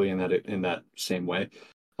dated visually in that same way.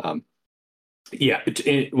 Um, yeah,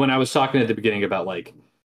 when I was talking at the beginning about like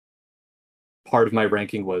part of my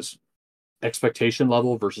ranking was expectation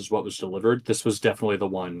level versus what was delivered, this was definitely the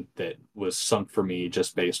one that was sunk for me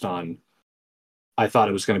just based on I thought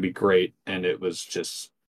it was going to be great and it was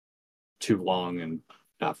just too long and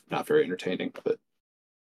not very entertaining. But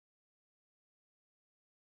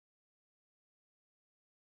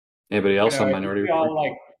anybody I else know. on I think Minority we all Report?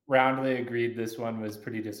 like roundly agreed this one was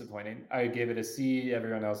pretty disappointing. I gave it a C.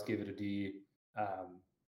 Everyone else gave it a D.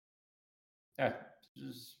 Yeah,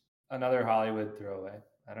 just another Hollywood throwaway.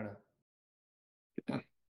 I don't know. Yeah.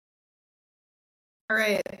 All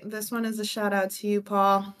right, this one is a shout out to you,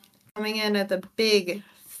 Paul. Coming in at the big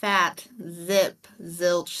fat zip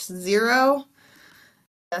zilch 0.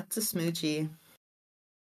 That's a smoochie.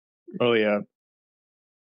 Oh yeah.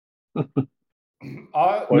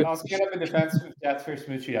 I'll stand up in defense of Death for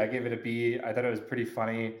Smoochie. I gave it a B. I thought it was pretty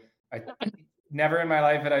funny. I never in my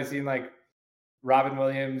life had I seen like Robin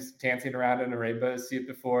Williams dancing around in a rainbow suit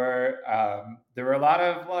before. There were a lot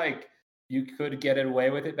of like you could get away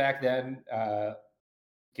with it back then.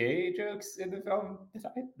 Gay jokes in the film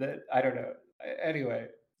that I don't know. Anyway,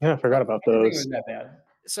 Yeah, I forgot about I don't think it those. was that bad.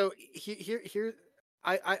 So here,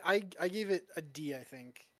 I gave it a D, I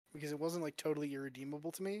think, because it wasn't like totally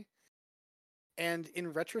irredeemable to me. And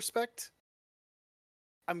in retrospect,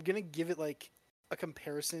 I'm gonna give it like a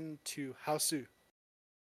comparison to Haosu,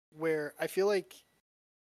 where I feel like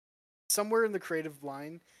somewhere in the creative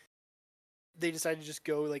line, they decided to just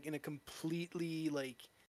go like in a completely like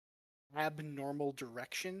abnormal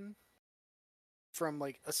direction from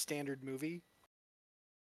like a standard movie.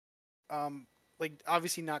 Like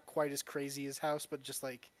obviously not quite as crazy as House, but just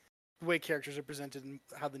like the way characters are presented and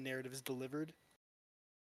how the narrative is delivered.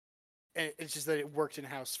 And it's just that it worked in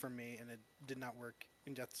House for me, and it did not work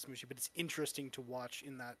in Death to Smoochie. But it's interesting to watch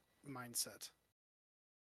in that mindset.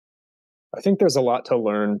 I think there's a lot to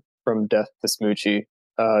learn from Death to Smoochie,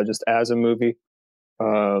 just as a movie.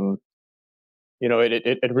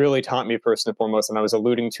 It really taught me first and foremost, and I was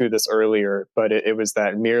alluding to this earlier, but it was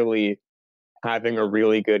that merely having a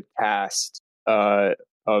really good cast of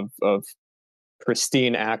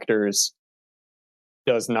pristine actors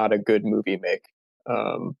does not a good movie make.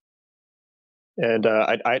 And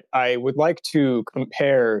I would like to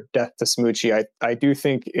compare Death to Smoochie. I do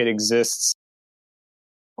think it exists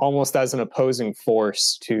almost as an opposing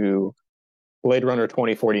force to Blade Runner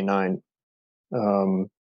 2049.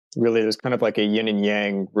 Really, there's kind of like a yin and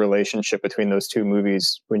yang relationship between those two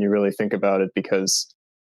movies when you really think about it, because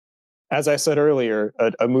as I said earlier,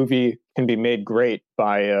 a movie can be made great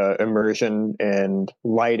by immersion and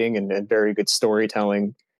lighting and very good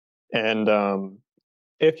storytelling. And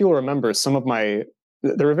if you'll remember,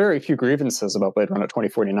 there were very few grievances about Blade Runner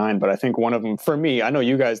 2049, but I think one of them, for me, I know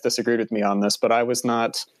you guys disagreed with me on this, but I was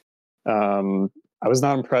not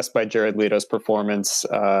impressed by Jared Leto's performance.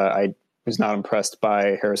 I was not impressed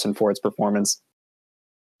by Harrison Ford's performance.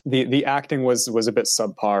 The acting was a bit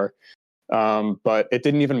subpar. But it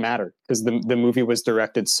didn't even matter because the movie was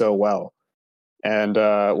directed so well. And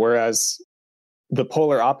whereas the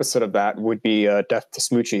polar opposite of that would be Death to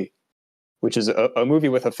Smoochie, which is a movie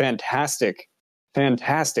with a fantastic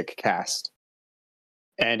cast,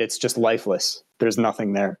 and it's just lifeless. There's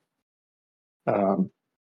nothing there. So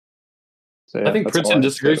yeah, I think that's all I Princeton have to say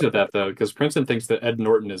disagrees about with that though, because Princeton thinks that Ed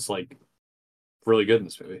Norton is like really good in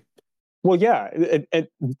this movie. Well, yeah,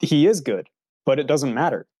 he is good, but it doesn't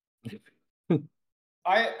matter.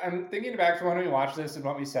 I'm thinking back to when we watched this and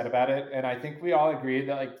what we said about it, and I think we all agreed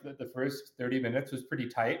that like the first 30 minutes was pretty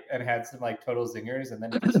tight and had some like total zingers, and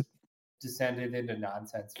then it just descended into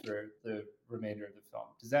nonsense for the remainder of the film.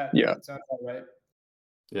 Does that Yeah. sound about right?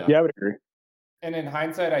 Yeah, I would agree. And in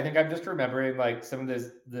hindsight, I think I'm just remembering like some of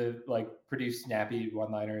the like pretty snappy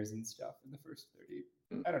one-liners and stuff in the first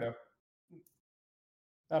 30. I don't know.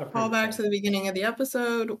 Not a Call perfect back film. to the beginning of the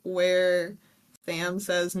episode where Sam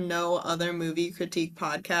says no other movie critique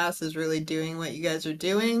podcast is really doing what you guys are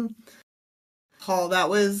doing. Paul, that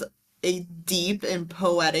was a deep and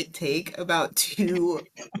poetic take about two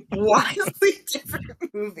wildly different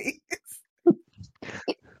movies.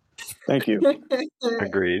 Thank you.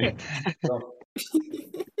 Agreed.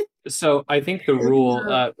 So I think the rule,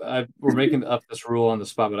 we're making up this rule on the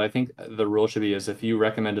spot, but I think the rule should be is if you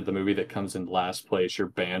recommended the movie that comes in last place, you're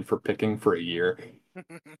banned for picking for a year.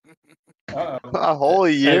 Uh-oh. A whole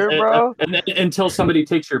year, bro? And then until somebody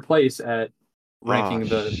takes your place at ranking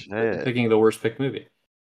shit. picking the worst picked movie.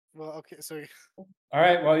 Well, okay, so All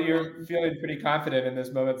right. Well, you're feeling pretty confident in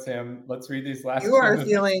this moment, Sam. Let's read these last You two are movies.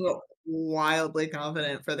 feeling wildly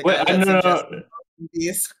confident for the Wait, guy that no, suggested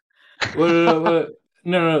movies.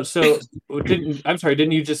 no. So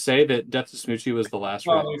didn't you just say that Death to Smoochie was the last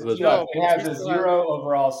Well, rank? there's Was two No, left. It has a there's two left. 0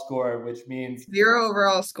 overall score, which means 0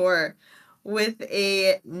 overall score with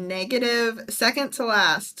a negative second to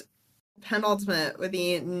last penultimate with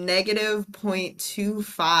a negative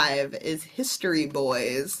 0.25 is History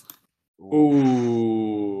Boys.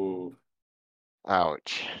 Ooh.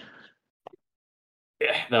 Ouch.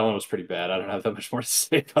 Yeah, that one was pretty bad. I don't have that much more to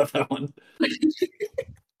say about that one.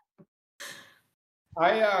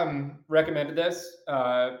 I recommended this,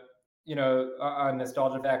 on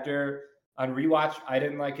Nostalgia Factor. On rewatch, I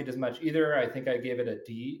didn't like it as much either. I think I gave it a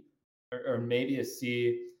D or maybe a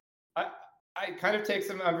C. I kind of take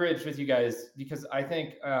some umbrage with you guys because I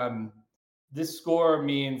think this score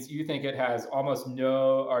means you think it has almost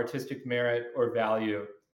no artistic merit or value.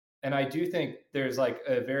 And I do think there's like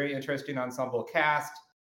a very interesting ensemble cast.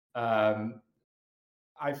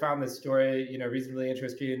 I found this story, reasonably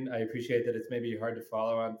interesting. I appreciate that it's maybe hard to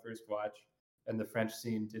follow on first watch, and the French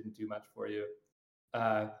scene didn't do much for you.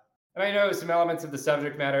 And I know some elements of the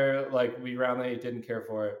subject matter, like we roundly didn't care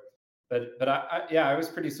for, but I was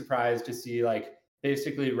pretty surprised to see like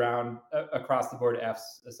basically round across the board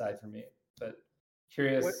Fs aside from me. But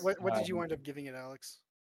curious. What did you wind up giving it, Alex?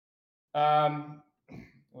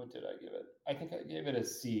 What did I give it? I think I gave it a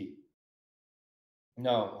C.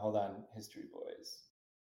 No, hold on. History Boys.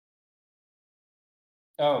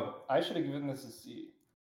 Oh, I should have given this a C.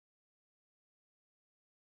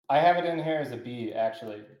 I have it in here as a B,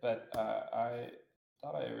 actually, but I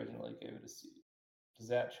thought I originally gave it a C. Does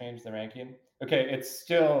that change the ranking? Okay, it's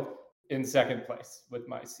still in second place with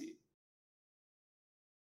my C.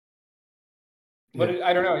 But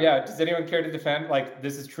I don't know. Yeah, does anyone care to defend? Like,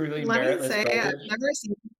 this is truly Let me meritless say, I've garbage. never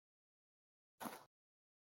seen.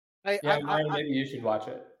 Mario, maybe you should watch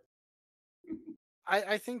it.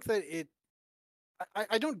 I think that it.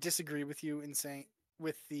 I don't disagree with you in saying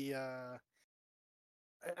with the.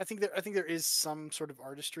 I think there is some sort of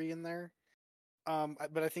artistry in there,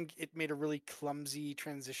 but I think it made a really clumsy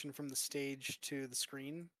transition from the stage to the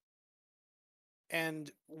screen.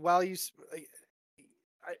 And while you,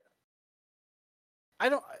 I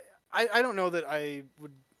don't know that I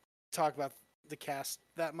would talk about the cast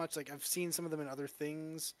that much. Like I've seen some of them in other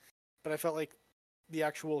things, but I felt like the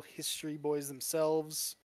actual History Boys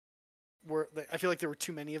themselves were. I feel like there were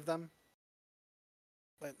too many of them,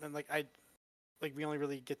 and we only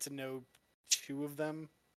really get to know 2 of them,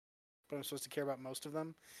 but I'm supposed to care about most of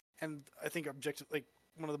them. And I think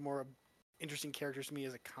one of the more interesting characters to me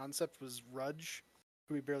as a concept was Rudge,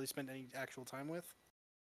 who we barely spent any actual time with.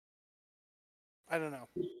 I don't know.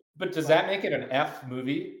 But does that make it an F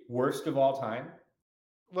movie? Worst of all time?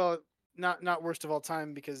 Well, not worst of all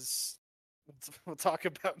time because we'll talk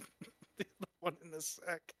about the other one in a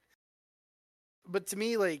sec. But to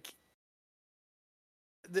me, like,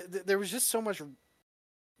 there was just so much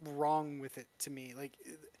wrong with it to me. Like,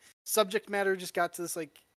 subject matter just got to this,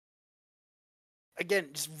 like, again,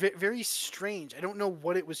 just very strange. I don't know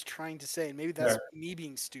what it was trying to say. And maybe that's me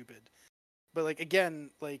being stupid. But, like, again,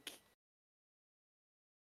 like,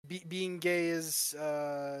 being gay is,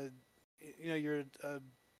 you're a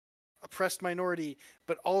oppressed minority,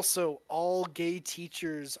 but also all gay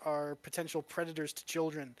teachers are potential predators to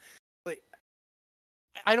children. Like,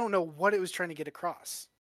 I don't know what it was trying to get across.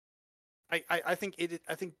 I think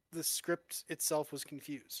the script itself was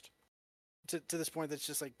confused to this point. That's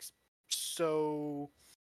just like so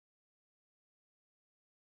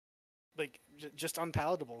like just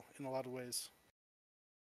unpalatable in a lot of ways.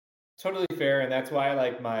 Totally fair, and that's why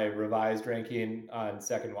like my revised ranking on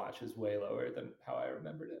second watch is way lower than how I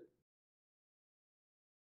remembered it.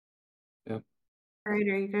 Yeah. All right,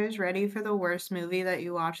 are you guys ready for the worst movie that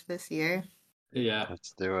you watched this year? Yeah.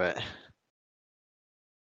 Let's do it.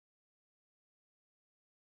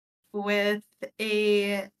 With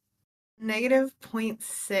a negative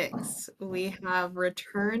 0.6, we have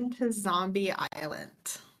Return to Zombie Island.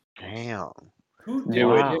 Damn. Who It did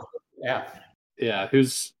would- Wow. F? Yeah.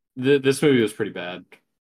 This movie was pretty bad.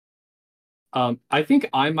 I think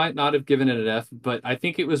I might not have given it an F, but I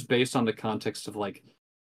think it was based on the context of like,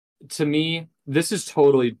 to me, this is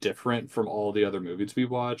totally different from all the other movies we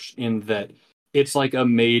watched in that it seems like a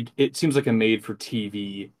made for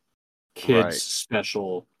TV kids Right.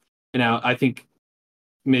 special. And now I think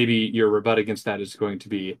maybe your rebut against that is going to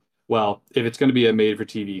be, well, if it's going to be a made for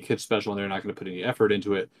TV kids special and they're not going to put any effort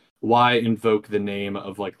into it, why invoke the name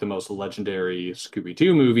of like the most legendary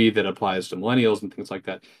Scooby-Doo movie that applies to millennials and things like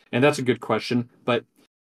that? And that's a good question, but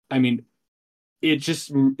I mean,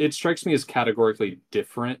 it strikes me as categorically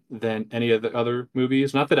different than any of the other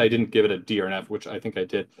movies. Not that I didn't give it a D or an F, which I think I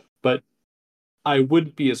did, but I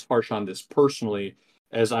wouldn't be as harsh on this personally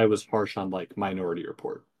as I was harsh on like Minority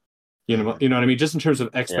Report. Mhm. You know what I mean? Just in terms of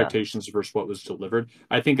Yeah. expectations versus what was delivered.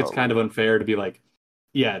 I think it's kind of Totally. unfair to be like,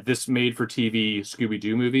 yeah, this made for TV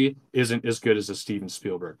Scooby-Doo movie isn't as good as a Steven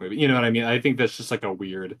Spielberg movie. You know what I mean? I think that's just like a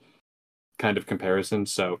weird kind of comparison.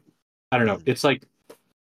 So I don't know. Mhm. It's like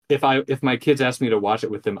if my kids asked me to watch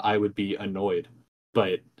it with them, I would be annoyed.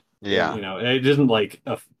 But Yeah.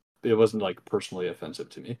 it wasn't like personally offensive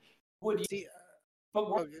to me. Would you? See, But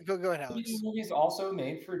were go ahead, these Alex. movies also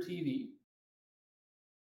made for TV?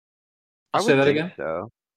 I Say would that think again?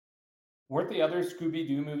 so. Weren't the other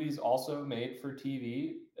Scooby-Doo movies also made for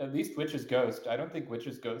TV? At least Witch's Ghost. I don't think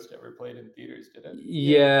Witch's Ghost ever played in theaters, did it?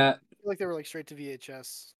 Yeah, I feel like they were like straight to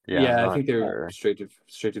VHS. Yeah, I'm yeah, I not think they were sure.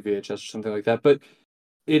 straight to VHS or something like that. But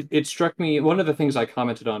it struck me one of the things I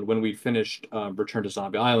commented on when we finished Return to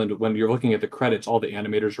Zombie Island. When you're looking at the credits, all the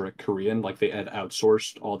animators are Korean, like they had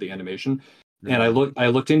outsourced all the animation. And Mhm. I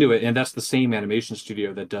looked into it, and that's the same animation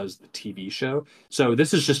studio that does the TV show. So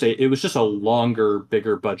this is it was just a longer,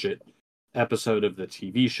 bigger budget episode of the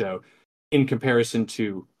TV show in comparison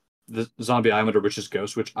to the Zombie Island or Witch's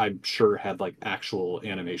Ghost, which I'm sure had like actual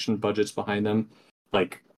animation budgets behind them,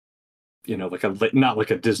 like like not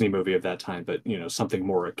like a Disney movie of that time, but something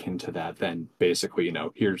more akin to that. Than basically,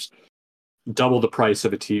 here's double the price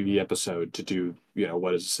of a TV episode to do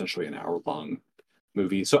what is essentially an hour long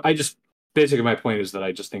movie. So I just basically my point is that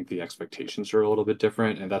I just think the expectations are a little bit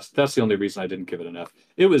different, and that's the only reason I didn't give it enough.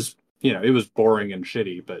 It was it was boring and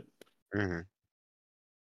shitty, but Mhm.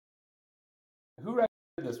 Who recommended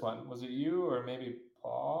this one? Was it you or maybe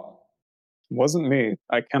Paul? Wasn't me.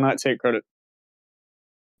 I cannot take credit.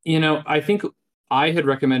 I think I had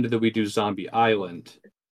recommended that we do Zombie Island,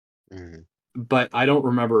 Mhm. but I don't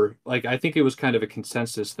remember. Like, I think it was kind of a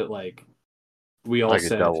consensus that like we all Like a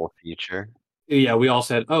said, double feature. yeah, we all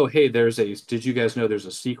said, oh, hey, did you guys know there's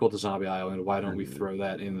a sequel to Zombie Island? Why don't we Mhm. throw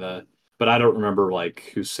that in the? But I don't remember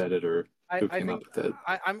like who said it or who I came up think with it.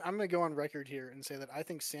 I'm gonna go on record here and say that I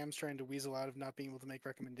think Sam's trying to weasel out of not being able to make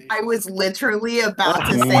recommendations. I was literally about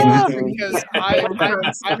to say Mhm. that because I'm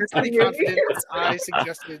pretty confident I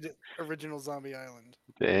suggested original Zombie Island.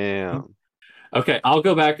 Damn. Okay, I'll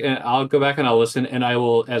go back and I'll listen, and I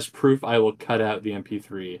will, as proof, I will cut out the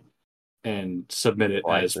MP3 and submit it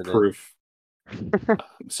Splice as it in. proof.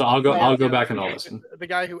 So I'll go back and I'll listen. The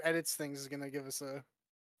guy who edits things is gonna give us a.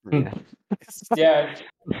 Yeah. Yeah.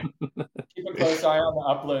 Keep a close eye on the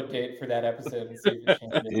upload date for that episode and see if it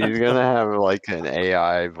changes. He's gonna have like an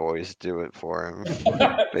AI voice do it for him.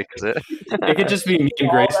 Fix it. It could just be me and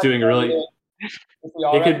Grace doing really. If we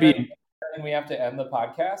all It could recommend be and we have to end the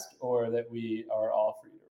podcast, or that we are all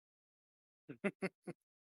free to.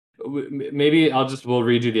 maybe we'll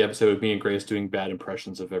redo the episode with me and Grace doing bad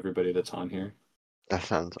impressions of everybody that's on here. That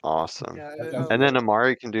sounds awesome. Yeah, That sounds And then great.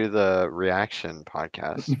 Amari can do the reaction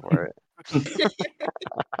podcast for it.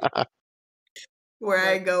 where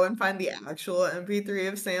I go and find the actual MP3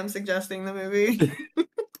 of Sam suggesting the movie.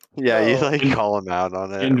 Yeah, you Oh. like call him out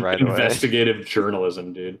on it right away. Investigative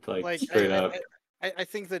journalism, dude. Like straight up. I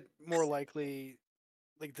think that more likely,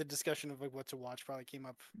 like the discussion of like what to watch probably came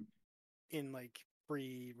up in like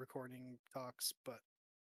pre-recording talks, but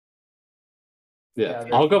Yeah,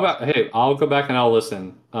 Yeah, I'll go back. Hey, I'll go back and I'll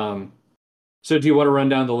listen. So do you want to run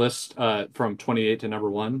down the list from 28 to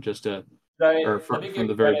number one, just to, or Let me from give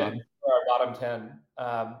the very credit bottom? for our bottom 10.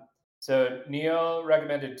 So Neil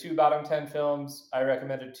recommended 2 bottom 10 films. I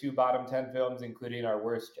recommended 2 bottom 10 films, including our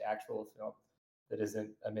worst actual film that isn't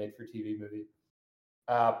a made-for-TV movie.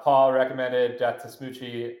 Paul recommended Death to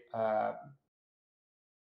Smoochie.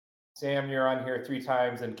 Sam, you're on here 3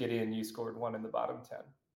 times, and Gideon, you scored 1 in the bottom 10.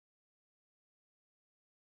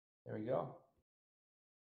 There we go.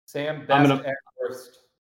 Sam, best and worst.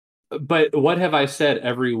 But what have I said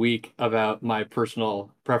every week about my personal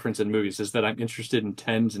preference in movies is that I'm interested in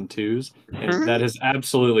tens and twos, and that has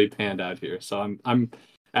absolutely panned out here. So I'm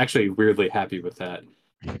actually weirdly happy with that.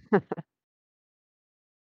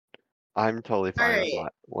 I'm totally fine with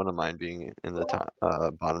Alright. one of mine being in the top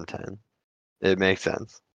bottom 10. It makes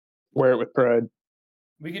sense. Wear it with pride.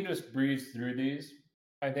 We can just breeze through these.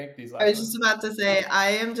 I think these I last was ones. just about to say,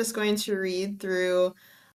 I am just going to read through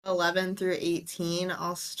 11 through 18.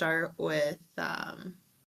 I'll start with, do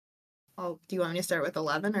you want me to start with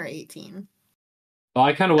 11 or 18? Well,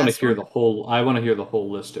 I kind of want to Best hear one? the whole. I want to hear the whole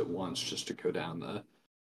list at once, just to go down the,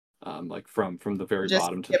 like from the very Just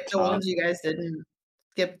bottom to the skip the top. ones you guys didn't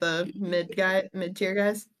skip the mid-tier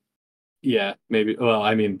guys. Yeah, maybe. Well,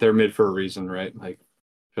 I mean, they're mid for a reason, right? Like,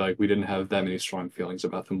 I feel like we didn't have that many strong feelings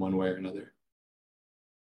about them one way or another.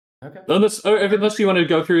 Okay. Unless you want to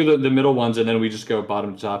go through the middle ones and then we just go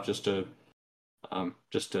bottom to top, just to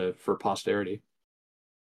for posterity.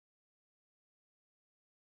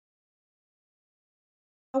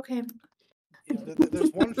 Okay. Yeah,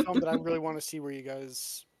 there's one film that I really want to see where you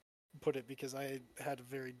guys put it, because I had a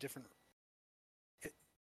very different.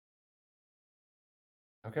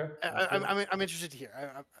 Okay. I'm interested to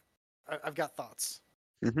hear. I've got thoughts.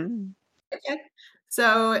 Mm-hmm. Okay.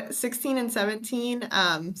 So 16 and 17.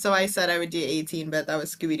 So I said I would do 18, but that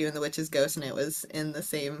was Scooby-Doo and the Witch's Ghost, and it was in the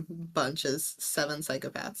same bunch as Seven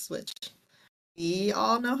Psychopaths, which we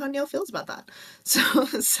all know how Neil feels about that. So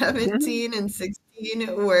 17 and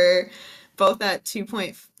 16 were both at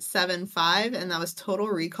 2.75, and that was Total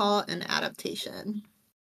Recall and Adaptation.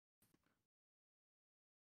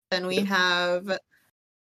 Then we have,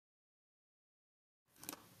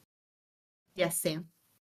 yes, Sam.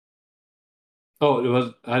 Oh, it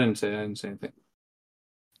was. I didn't say anything.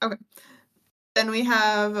 Okay. Then we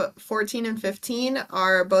have 14 and 15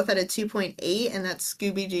 are both at a 2.8, and that's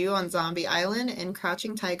Scooby-Doo on Zombie Island and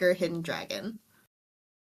Crouching Tiger, Hidden Dragon.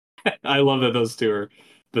 I love that those two are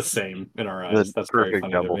the same in our The eyes. That's very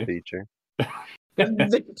perfect funny to double me. feature.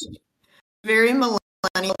 Very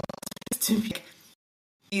millennial to me.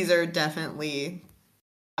 These are definitely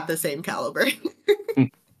at the same caliber.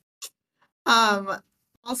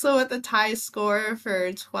 Also with the tie score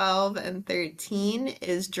for 12 and 13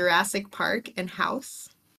 is Jurassic Park and House.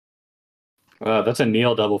 That's a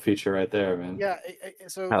Neil double feature right there, man. Yeah.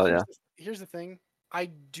 So Hell yeah. here's the thing.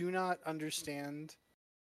 I do not understand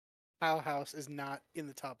how House is not in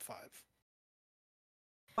the top 5.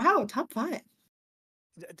 Wow, top 5.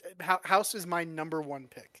 House is my number 1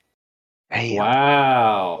 pick. Hey,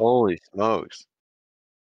 Wow. holy smokes.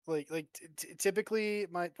 Typically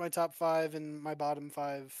my top 5 and my bottom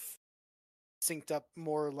 5 synced up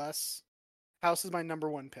more or less. House is my number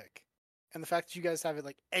 1 pick, and the fact that you guys have it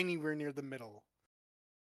like anywhere near the middle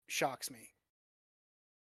shocks me.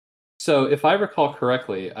 So if I recall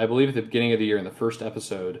correctly, I believe at the beginning of the year in the first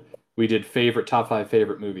episode, we did top 5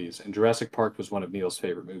 favorite movies, and Jurassic Park was one of Neil's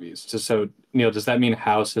favorite movies. So Neil, does that mean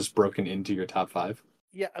House has broken into your top 5?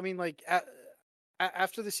 Yeah, I mean, like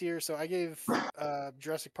after this year, so I gave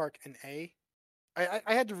Jurassic Park an A. I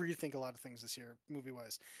had to rethink a lot of things this year, movie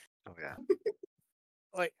wise. Oh yeah.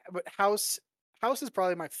 But House is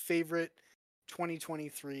probably my favorite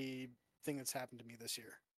 2023 thing that's happened to me this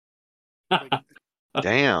year. Like,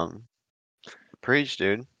 Damn. Preach,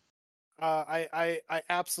 dude. I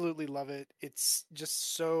absolutely love it. It's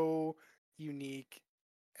just so unique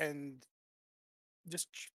and just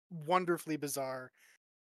wonderfully bizarre.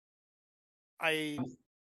 I'm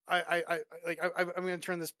going to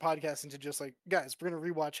turn this podcast into just like, guys, we're going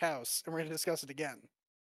to rewatch House and we're going to discuss it again.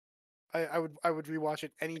 I would rewatch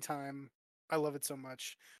it anytime. I love it so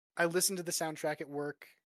much. I listen to the soundtrack at work.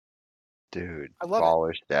 Dude, I love it.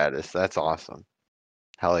 baller status. That's awesome.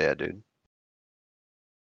 Hell yeah, dude.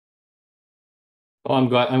 Well,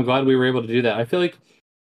 I'm glad we were able to do that. I feel like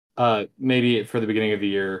maybe for the beginning of the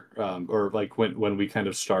year, or like when we kind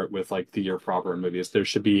of start with like the year proper in movies, there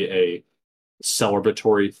should be a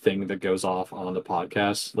celebratory thing that goes off on the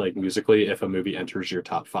podcast, like musically, if a movie enters your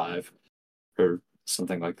top 5 or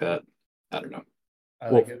something like that. I don't know. I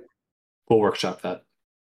like it. We'll workshop that.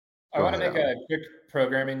 I want to make a quick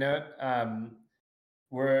programming note.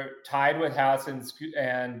 We're tied with House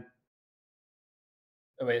and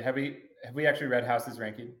oh wait, have we actually read House's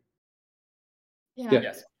ranking? Yeah.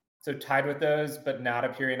 Yes. So tied with those, but not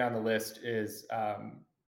appearing on the list is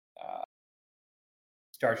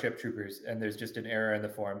Starship Troopers, and there's just an error in the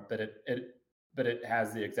form, but it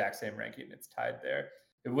has the exact same ranking. It's tied there.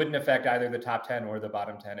 It wouldn't affect either the top 10 or the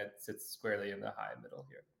bottom 10. It sits squarely in the high middle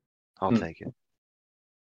here. I'll take it.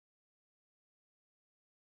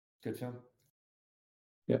 Good film.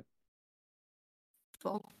 Yeah.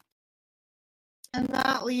 Cool. And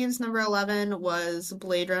that leaves number 11 was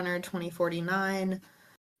Blade Runner 2049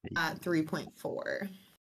 at 3.4.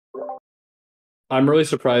 I'm really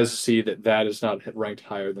surprised to see that is not ranked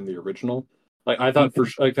higher than the original. Like I thought for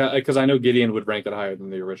like because I know Gideon would rank it higher than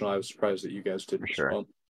the original. I was surprised that you guys did For as sure. well.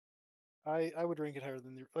 I would rank it higher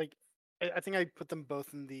than I think I put them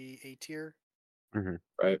both in the A tier.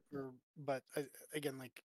 Right. But again,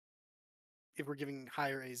 like if we're giving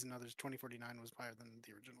higher A's than others, 2049 was higher than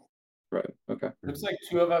the original. Right. Okay. Looks like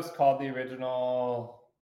two of us called the original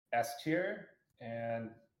S tier, and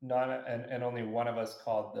only one of us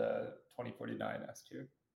called the 2049 S tier.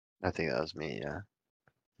 I think that was me. Yeah.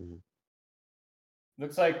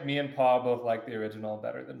 Looks like me and Paul both like the original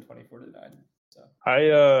better than 2049. So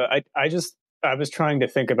I was trying to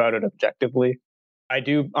think about it objectively. I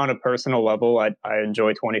do, on a personal level, I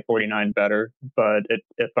enjoy 2049 better, but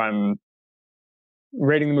if I'm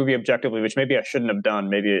rating the movie objectively, which maybe I shouldn't have done,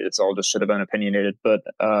 maybe it's all just should have been opinionated, but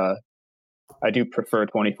I do prefer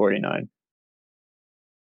 2049.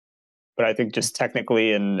 But I think just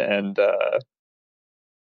technically and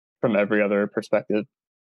from every other perspective,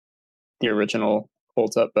 the original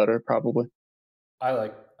holds up better, probably. I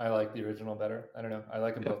like the original better. I don't know. I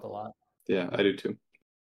like them both a lot. Yeah, I do too.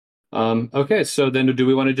 Okay, so then do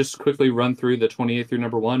we want to just quickly run through the 28 through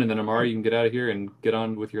number 1, and then Amari, you can get out of here and get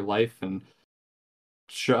on with your life, and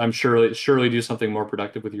I'm surely do something more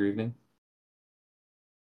productive with your evening.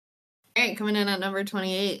 All right, coming in at number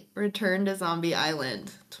 28, Return to Zombie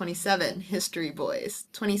Island. 27, History Boys.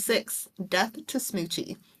 26, Death to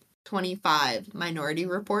Smoochie. 25, Minority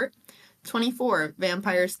Report. 24,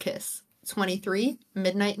 Vampire's Kiss. 23,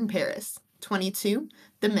 Midnight in Paris. 22,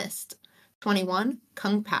 The Mist. 21,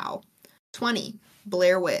 Kung Pao. 20,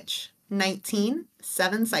 Blair Witch. 19,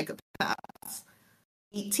 Seven Psychopaths.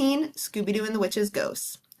 18, Scooby-Doo and the Witch's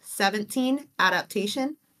Ghosts. 17,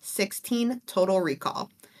 Adaptation. 16, Total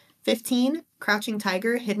Recall. 15, Crouching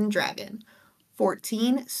Tiger, Hidden Dragon.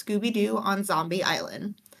 14, Scooby-Doo on Zombie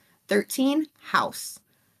Island. 13, House.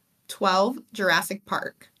 12, Jurassic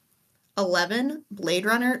Park. 11, Blade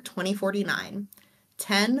Runner 2049.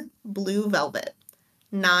 10, Blue Velvet.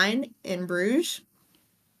 9, In Bruges.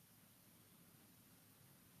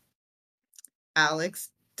 Alex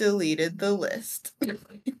deleted the list.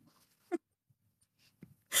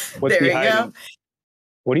 What's There he we hiding? go.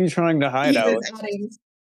 What are you trying to hide, Alex?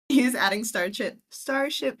 He's adding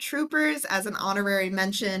Starship Troopers as an honorary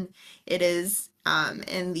mention. It is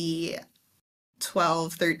in the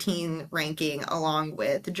 12-13 ranking along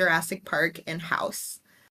with Jurassic Park and House.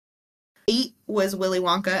 8 was Willy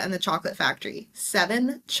Wonka and the Chocolate Factory.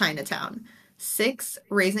 7, Chinatown. 6,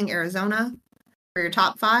 Raising Arizona. For your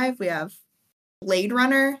top 5, we have Blade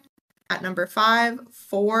Runner at number 5.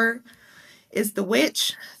 4 is The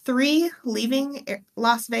Witch. 3, Leaving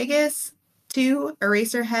Las Vegas. 2,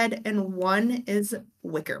 Eraserhead. And 1 is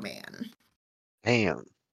Wicker Man. Damn.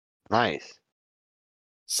 Nice.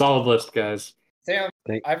 Solid list, guys. Sam,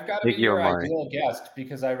 I've got to be thank you, your Amari. ideal guest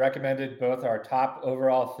because I recommended both our top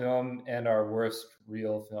overall film and our worst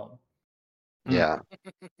real film. Yeah.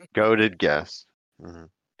 Goated guess.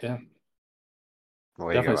 Yeah.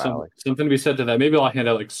 Way to go, Alex. Something to be said to that. Maybe I'll hand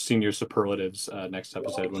out like senior superlatives next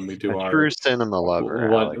episode when we do A our true cinema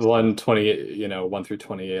lover, Alex. 120, 1 through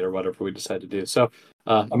 28 or whatever we decide to do. So,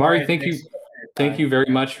 Amari, thank you very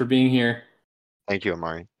much for being here. Thank you,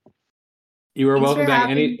 Amari. You are Thanks welcome for back.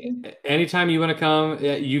 having me. Anytime you want to come,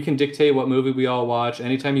 you can dictate what movie we all watch.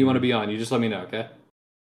 Anytime you want to be on, you just let me know, okay?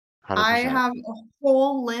 100%. I have a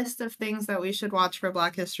whole list of things that we should watch for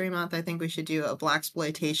Black History Month. I think we should do a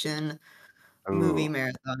blaxploitation movie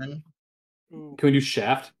marathon. Ooh. Can we do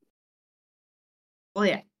Shaft? Well,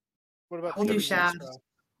 yeah. What about We'll do Fury Shaft. Extra?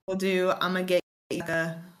 We'll do I'm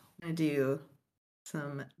gonna do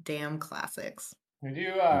some damn classics. We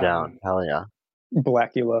do Down. Hell yeah.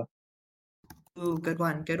 Blackula. Ooh, good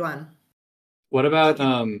one. Good one. What about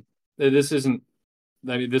this isn't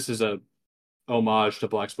I mean this is a homage to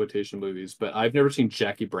blaxploitation movies, but I've never seen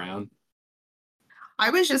Jackie Brown. I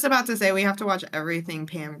was just about to say we have to watch everything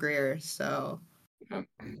Pam Grier, so Yeah.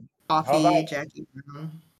 How Coffee, about- Jackie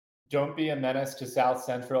Brown. Don't be a menace to South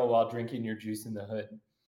Central while drinking your juice in the hood.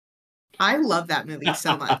 I love that movie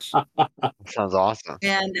so much. Sounds awesome.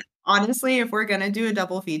 And Honestly, if we're gonna do a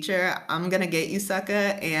double feature, I'm gonna get you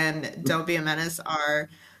Sucka and Don't Be a Menace are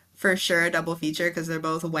for sure a double feature because they're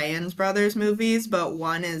both Wayans brothers movies, but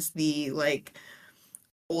one is the like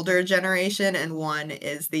older generation and one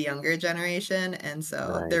is the younger generation, and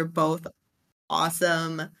so Right. they're both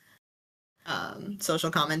awesome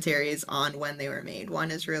social commentaries on when they were made.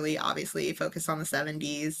 One is really obviously focused on the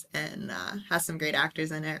 70s and has some great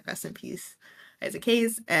actors in it. Rest in peace, Isaac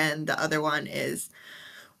Hayes. And the other one is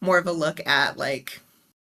more of a look at like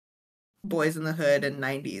boys in the hood and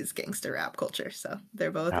 90s gangster rap culture. So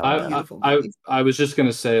they're both Hell yeah. beautiful movies. I was just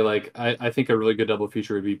gonna say like I think a really good double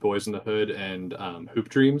feature would be Boys in the Hood and Hoop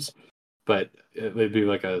Dreams, but it would be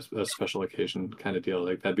like a special occasion kind of deal.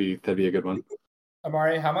 Like that'd be a good one.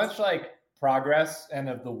 Amari, how much like progress and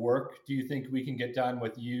of the work do you think we can get done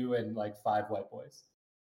with you and like 5 white boys?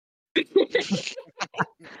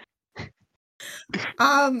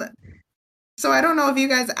 Um, so I don't know if you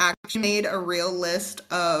guys actually made a real list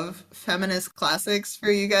of feminist classics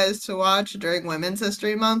for you guys to watch during Women's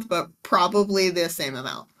History Month, but probably the same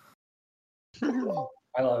amount.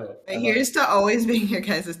 I love it. But here's to always being your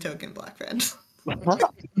guys' token black friend.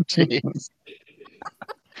 Jeez.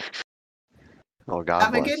 Oh, God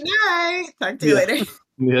Have a bless good you. night. Talk to you Yeah. later.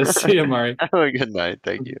 Yeah, see you, Mari. Have a good night.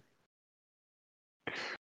 Thank you.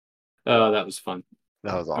 Oh, that was fun.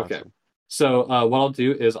 That was awesome. Okay. So what I'll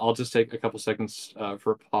do is I'll just take a couple seconds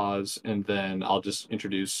for a pause, and then I'll just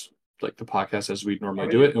introduce like the podcast as we normally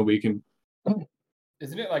do it, and we can.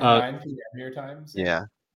 Isn't it like Uh, 9 p.m. your time? Sam?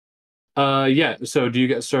 Yeah. Yeah. So what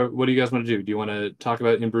do you guys want to do? Do you want to talk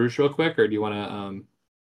about In Bruges real quick, or do you want to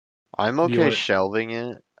I'm do you okay want shelving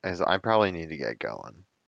it, as I probably need to get going.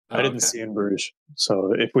 Oh, I didn't okay. see In Bruges,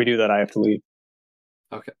 so if we do that, I have to leave.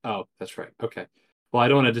 Okay. Oh, that's right. Okay. Well, I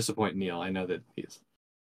don't want to disappoint Neil. I know that he's.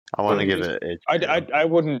 I want to Oh, give yes. it a I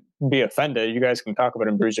wouldn't be offended. You guys can talk about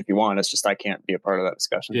In Bruges if you want. It's just I can't be a part of that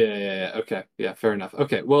discussion. Yeah. Okay. Yeah. Fair enough.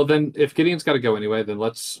 Okay. Well, then, if Gideon's got to go anyway, then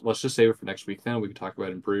let's just save it for next week. Then we can talk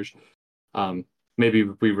about In Bruges. Maybe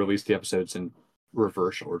we release the episodes in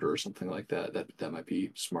reverse order or something like that. That might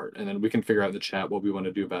be smart. And then we can figure out in the chat what we want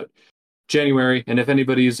to do about January. And if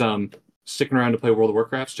anybody's sticking around to play World of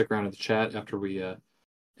Warcraft, stick around in the chat after we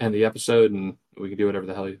end the episode, and we can do whatever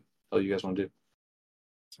the hell you guys want to do.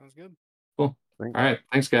 Sounds good. Cool. Thank All right.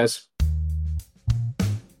 Thanks, guys.